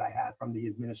capabilities that I had from the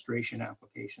administration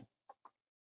application.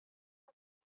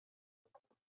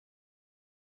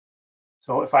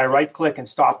 So if I right click and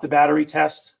stop the battery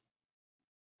test,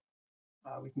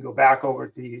 we can go back over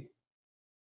to the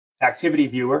activity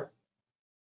viewer,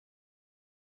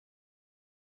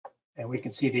 and we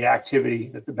can see the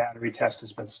activity that the battery test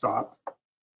has been stopped.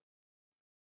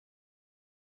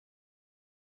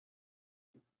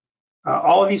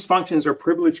 All of these functions are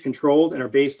privilege controlled and are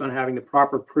based on having the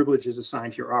proper privileges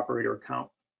assigned to your operator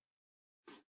account.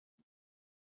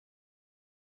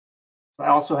 I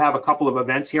also have a couple of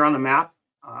events here on the map.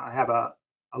 I have a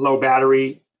low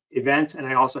battery event, and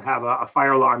I also have a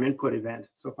fire alarm input event.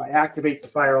 So if I activate the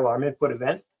fire alarm input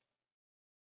event,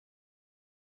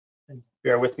 and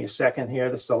bear with me a second here,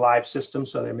 this is a live system,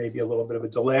 so there may be a little bit of a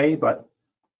delay, but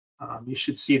you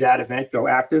should see that event go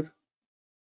active.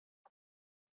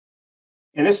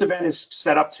 And this event is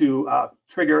set up to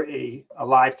trigger a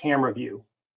live camera view.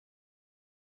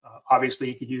 Obviously,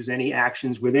 you could use any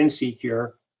actions within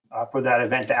Secure for that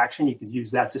event action. You could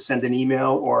use that to send an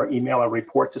email or email a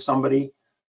report to somebody.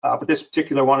 but this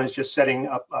particular one is just setting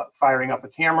up, firing up a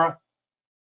camera.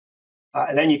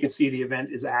 And then you can see the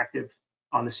event is active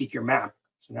on the Secure map.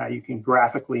 So now you can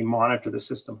graphically monitor the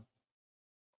system.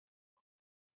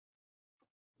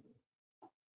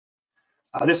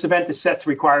 This event is set to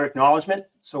require acknowledgement.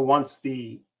 So once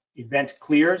the event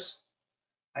clears,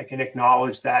 I can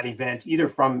acknowledge that event either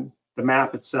from the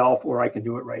map itself, or I can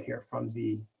do it right here from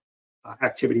the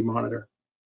activity monitor.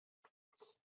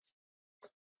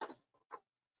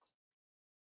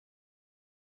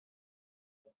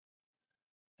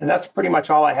 And that's pretty much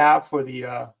all I have for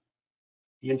the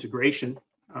integration.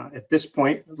 At this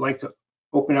point, I'd like to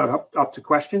open it up to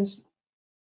questions.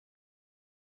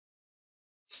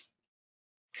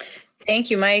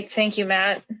 Thank you, Mike. Thank you,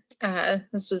 Matt.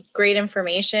 This was great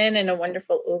information and a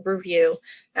wonderful overview.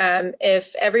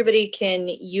 If everybody can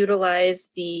utilize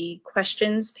the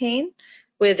questions pane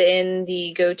within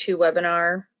the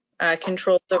GoToWebinar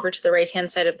controls over to the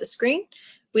right-hand side of the screen,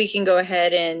 we can go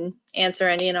ahead and answer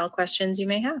any and all questions you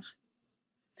may have.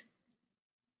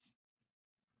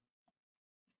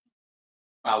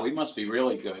 Wow, we must be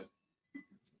really good.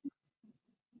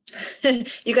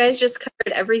 You guys just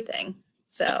covered everything,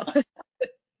 so.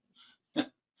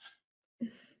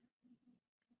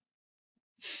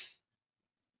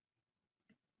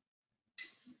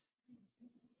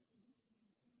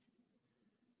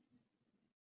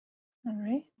 All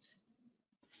right.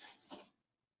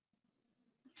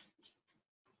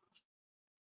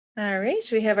 All right,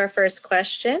 we have our first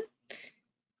question.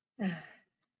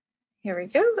 Here we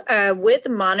go. With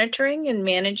monitoring and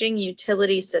managing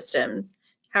utility systems,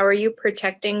 how are you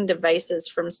protecting devices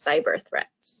from cyber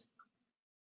threats?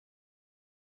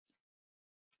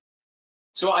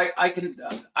 So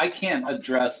I can't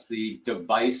address the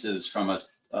devices from a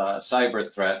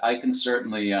cyber threat. I can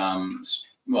certainly,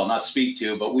 well, not speak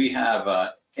to, but we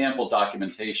have ample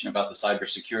documentation about the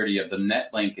cybersecurity of the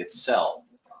NetLink itself.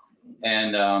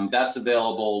 And that's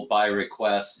available by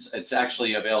request. It's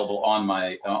actually available on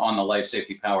my on the Life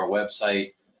Safety Power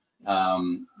website.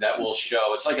 That will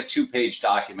show. It's like a 2-page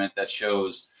document that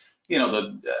shows, you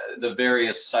know, the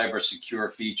various cyber secure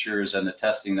features and the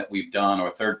testing that we've done, or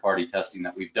third-party testing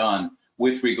that we've done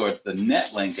with regard to the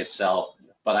NetLink itself.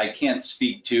 But I can't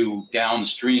speak to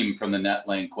downstream from the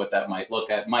NetLink what that might look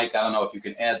at. Mike, I don't know if you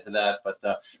can add to that, but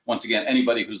once again,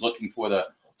 anybody who's looking for the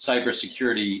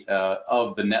cybersecurity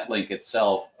of the NetLink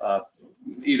itself,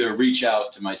 either reach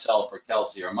out to myself or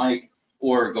Kelsey or Mike,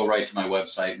 or go right to my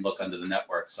website and look under the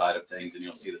network side of things, and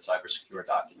you'll see the cybersecure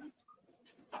document.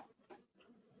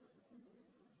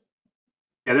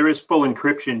 Yeah, there is full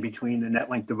encryption between the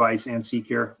NetLink device and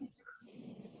Secure.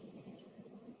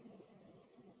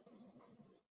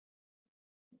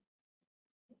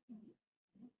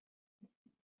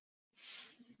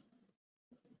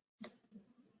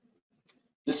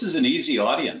 This is an easy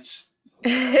audience.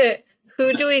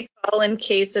 Who do we call in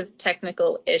case of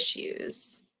technical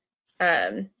issues?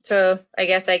 So I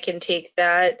guess I can take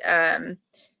that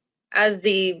as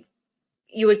you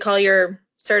would call your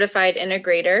certified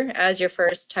integrator as your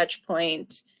first touch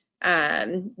point.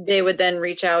 They would then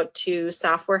reach out to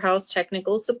Software House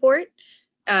technical support.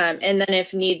 And then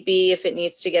if need be, if it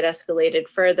needs to get escalated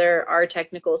further, our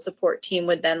technical support team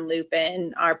would then loop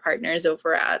in our partners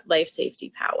over at Life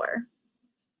Safety Power.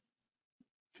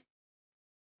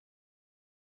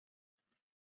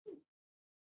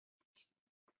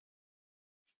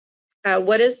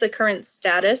 What is the current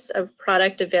status of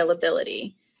product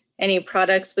availability? Any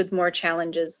products with more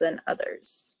challenges than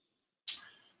others?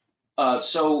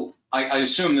 So I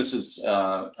assume this is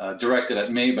directed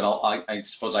at me, but I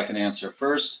suppose I can answer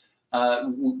first.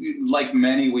 Like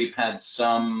many, we've had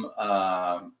some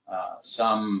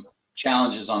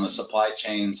challenges on the supply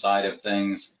chain side of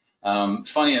things.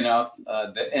 Funny enough,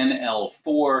 the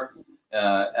NL4,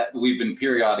 we've been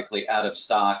periodically out of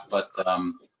stock, but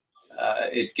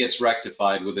it gets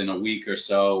rectified within a week or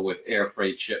so with air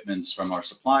freight shipments from our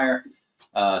supplier.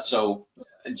 So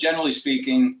generally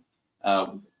speaking,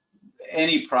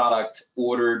 any product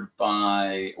ordered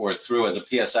by or through as a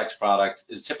PSX product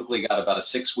is typically got about a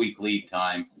 6-week lead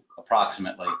time,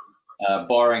 approximately,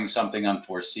 barring something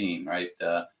unforeseen, right?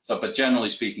 But generally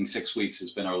speaking, 6 weeks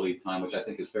has been our lead time, which I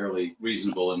think is fairly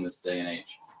reasonable in this day and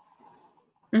age.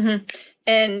 Mm-hmm.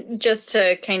 And just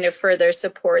to kind of further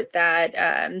support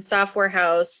that, Software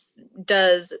House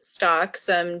does stock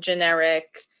some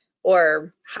generic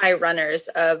or high runners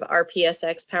of our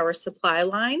PSX power supply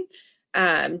line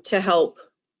to help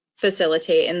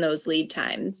facilitate in those lead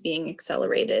times being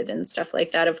accelerated and stuff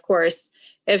like that. Of course,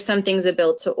 if something's a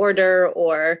build to order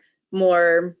or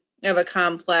more of a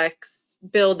complex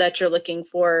build that you're looking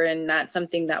for and not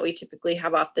something that we typically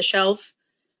have off the shelf,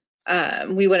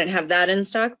 We wouldn't have that in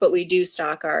stock, but we do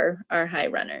stock our high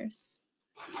runners.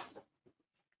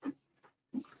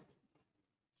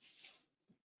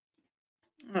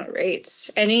 All right.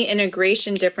 Any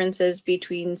integration differences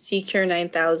between Secure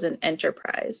 9000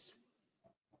 Enterprise?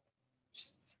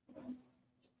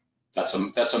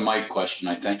 That's a Mike question,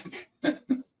 I think.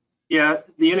 Yeah,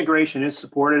 the integration is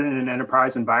supported in an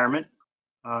enterprise environment.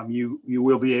 You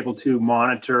will be able to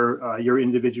monitor your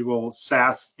individual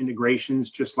SaaS integrations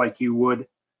just like you would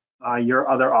your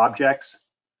other objects.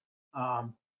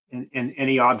 And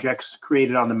any objects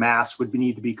created on the mass would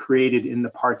need to be created in the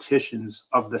partitions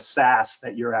of the SaaS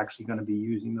that you're actually going to be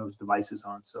using those devices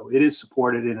on. So it is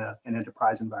supported in an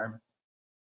enterprise environment.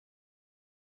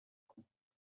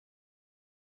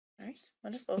 All right,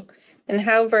 wonderful. And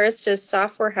how versed is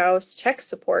Software House tech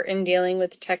support in dealing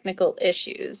with technical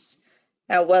issues?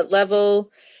 At what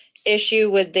level issue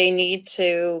would they need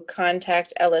to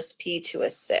contact LSP to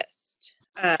assist?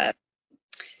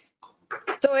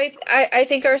 So I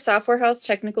think our Software House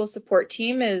technical support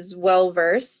team is well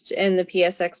versed in the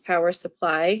PSX power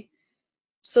supply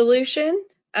solution.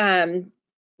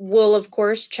 We'll of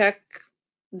course check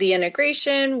the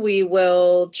integration. We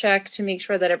will check to make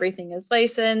sure that everything is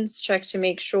licensed, check to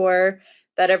make sure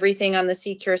that everything on the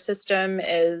Secure system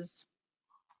is,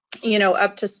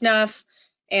 up to snuff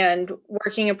and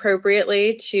working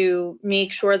appropriately to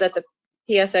make sure that the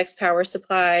PSX power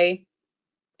supply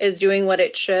is doing what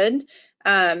it should.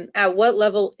 At what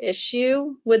level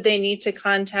issue would they need to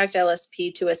contact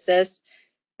LSP to assist?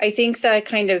 I think that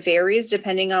kind of varies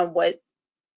depending on what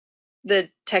the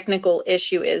technical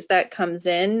issue is that comes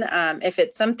in. If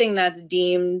it's something that's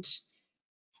deemed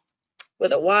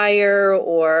with a wire,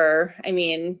 or I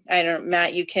don't know,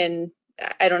 Matt,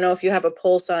 I don't know if you have a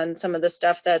pulse on some of the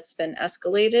stuff that's been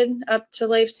escalated up to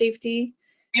life safety.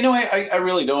 I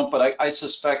really don't, but I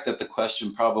suspect that the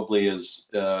question probably is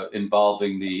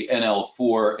involving the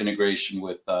NL4 integration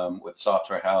with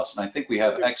Software House, and I think we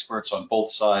have experts on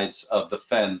both sides of the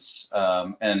fence,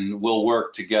 and we'll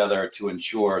work together to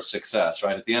ensure success.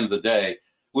 Right at the end of the day,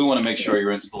 we want to make sure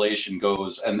your installation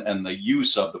goes and the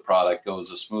use of the product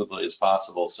goes as smoothly as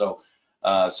possible. So,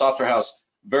 Software House,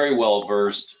 very well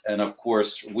versed, and of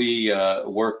course we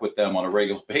work with them on a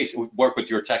regular basis. We work with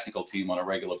your technical team on a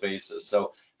regular basis.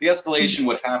 So the escalation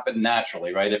would happen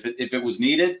naturally, right? If it was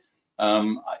needed,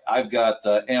 I've got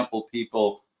ample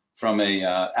people from a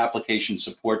application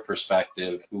support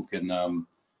perspective who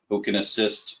can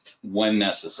assist when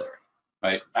necessary,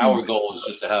 right? Our goal is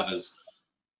just to have as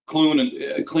clean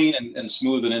and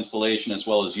smooth an installation as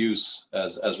well as use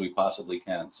as we possibly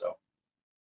can. So.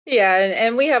 Yeah,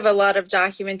 and we have a lot of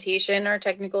documentation. Our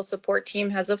technical support team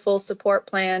has a full support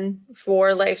plan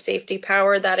for life safety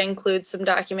power that includes some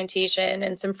documentation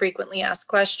and some frequently asked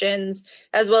questions,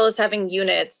 as well as having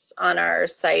units on our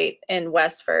site in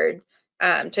Westford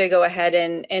to go ahead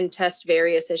and test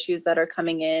various issues that are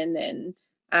coming in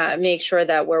and make sure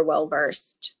that we're well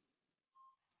versed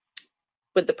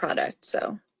with the product.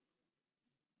 So.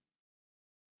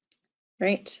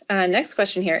 Right. Next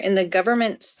question here. In the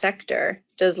government sector,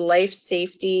 does life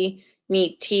safety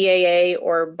meet TAA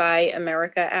or Buy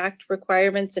America Act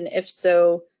requirements? And if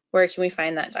so, where can we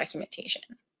find that documentation?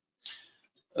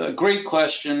 Great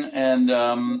question.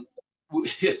 And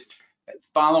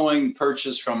following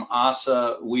purchase from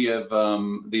ASA, we have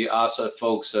the ASA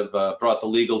folks have brought the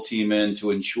legal team in to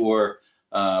ensure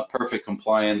perfect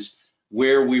compliance.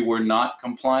 Where we were not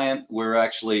compliant, we're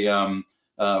actually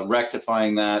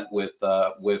rectifying that with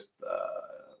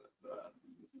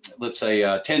let's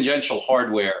say tangential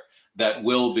hardware that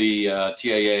will be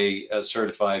TAA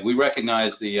certified. We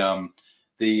recognize the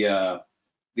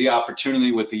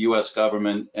opportunity with the U.S.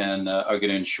 government and are going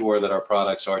to ensure that our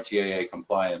products are TAA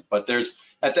compliant. But there's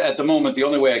at the moment, the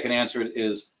only way I can answer it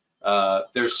is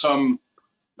there's some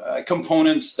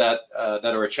components that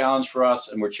are a challenge for us,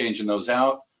 and we're changing those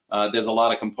out. There's a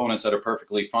lot of components that are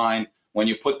perfectly fine. When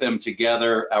you put them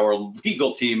together, our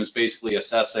legal team is basically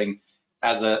assessing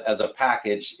as a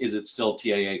package, is it still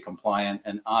TAA compliant?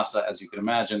 And ASA, as you can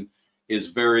imagine, is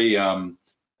very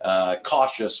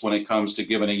cautious when it comes to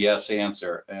giving a yes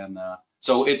answer. And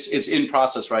so it's in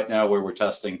process right now where we're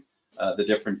testing the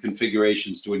different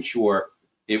configurations to ensure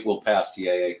it will pass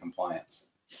TAA compliance.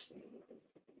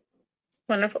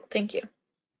 Wonderful, thank you.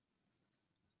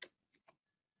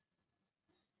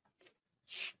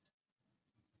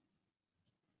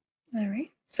 All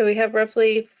right, so we have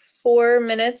roughly 4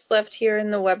 minutes left here in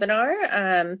the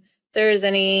webinar. If there's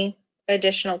any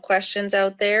additional questions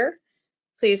out there,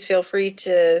 please feel free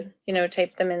to,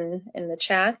 type them in the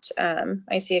chat.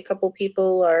 I see a couple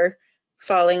people are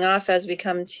falling off as we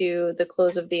come to the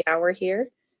close of the hour here.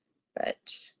 but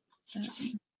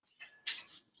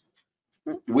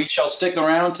We shall stick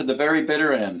around to the very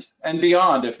bitter end and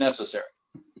beyond if necessary.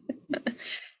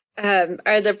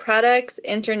 are the products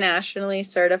internationally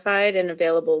certified and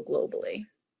available globally?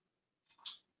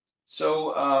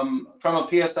 So from a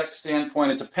PSX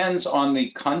standpoint, it depends on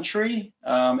the country,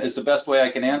 is the best way I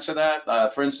can answer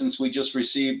that. For instance, we just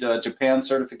received Japan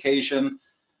certification.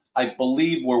 I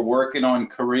believe we're working on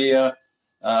Korea.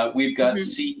 We've got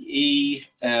CE,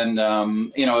 and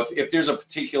if there's a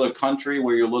particular country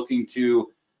where you're looking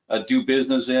to do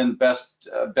business in, best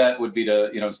bet would be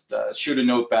to shoot a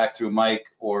note back through Mike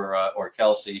or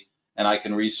Kelsey, and I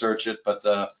can research it. But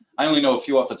I only know a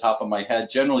few off the top of my head.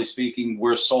 Generally speaking,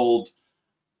 we're sold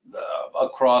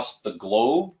across the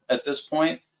globe at this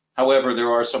point. However,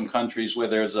 there are some countries where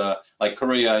there's like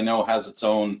Korea, I know has its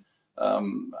own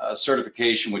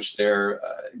certification which they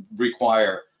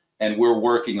require, and we're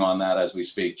working on that as we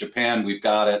speak. Japan, we've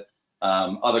got it.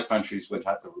 Other countries would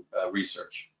have to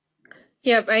research.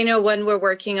 Yep, I know one we're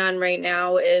working on right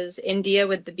now is India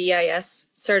with the BIS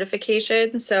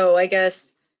certification. So I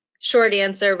guess short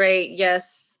answer, right?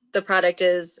 Yes, the product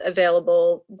is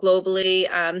available globally.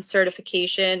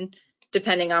 Certification,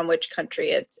 depending on which country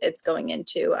it's going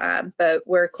into, but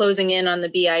we're closing in on the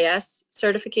BIS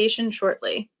certification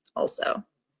shortly also.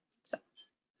 So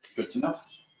good to know.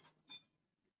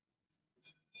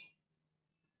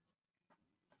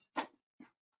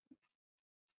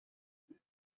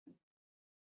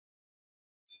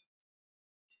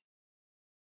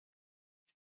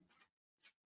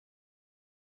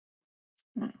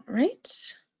 All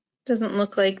right. Doesn't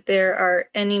look like there are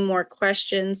any more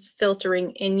questions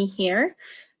filtering in here.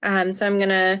 So I'm going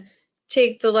to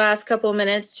take the last couple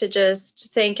minutes to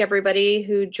just thank everybody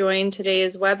who joined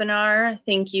today's webinar.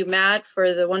 Thank you, Matt,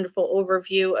 for the wonderful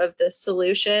overview of the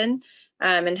solution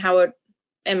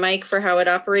and Mike for how it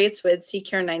operates with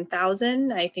Secure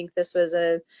 9000. I think this was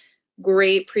a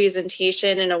great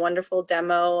presentation and a wonderful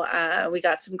demo. We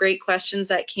got some great questions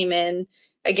that came in.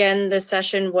 Again, the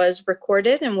session was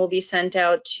recorded and will be sent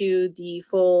out to the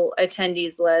full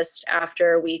attendees list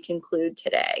after we conclude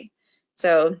today.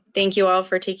 So thank you all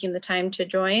for taking the time to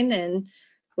join and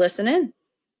listen in.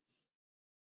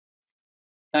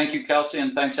 Thank you, Kelsey,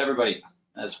 and thanks everybody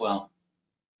as well.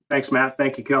 Thanks, Matt.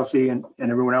 Thank you, Kelsey, and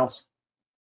everyone else.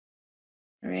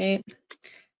 All right.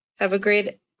 Have a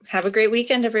great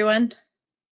weekend, everyone.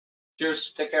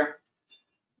 Cheers. Take care.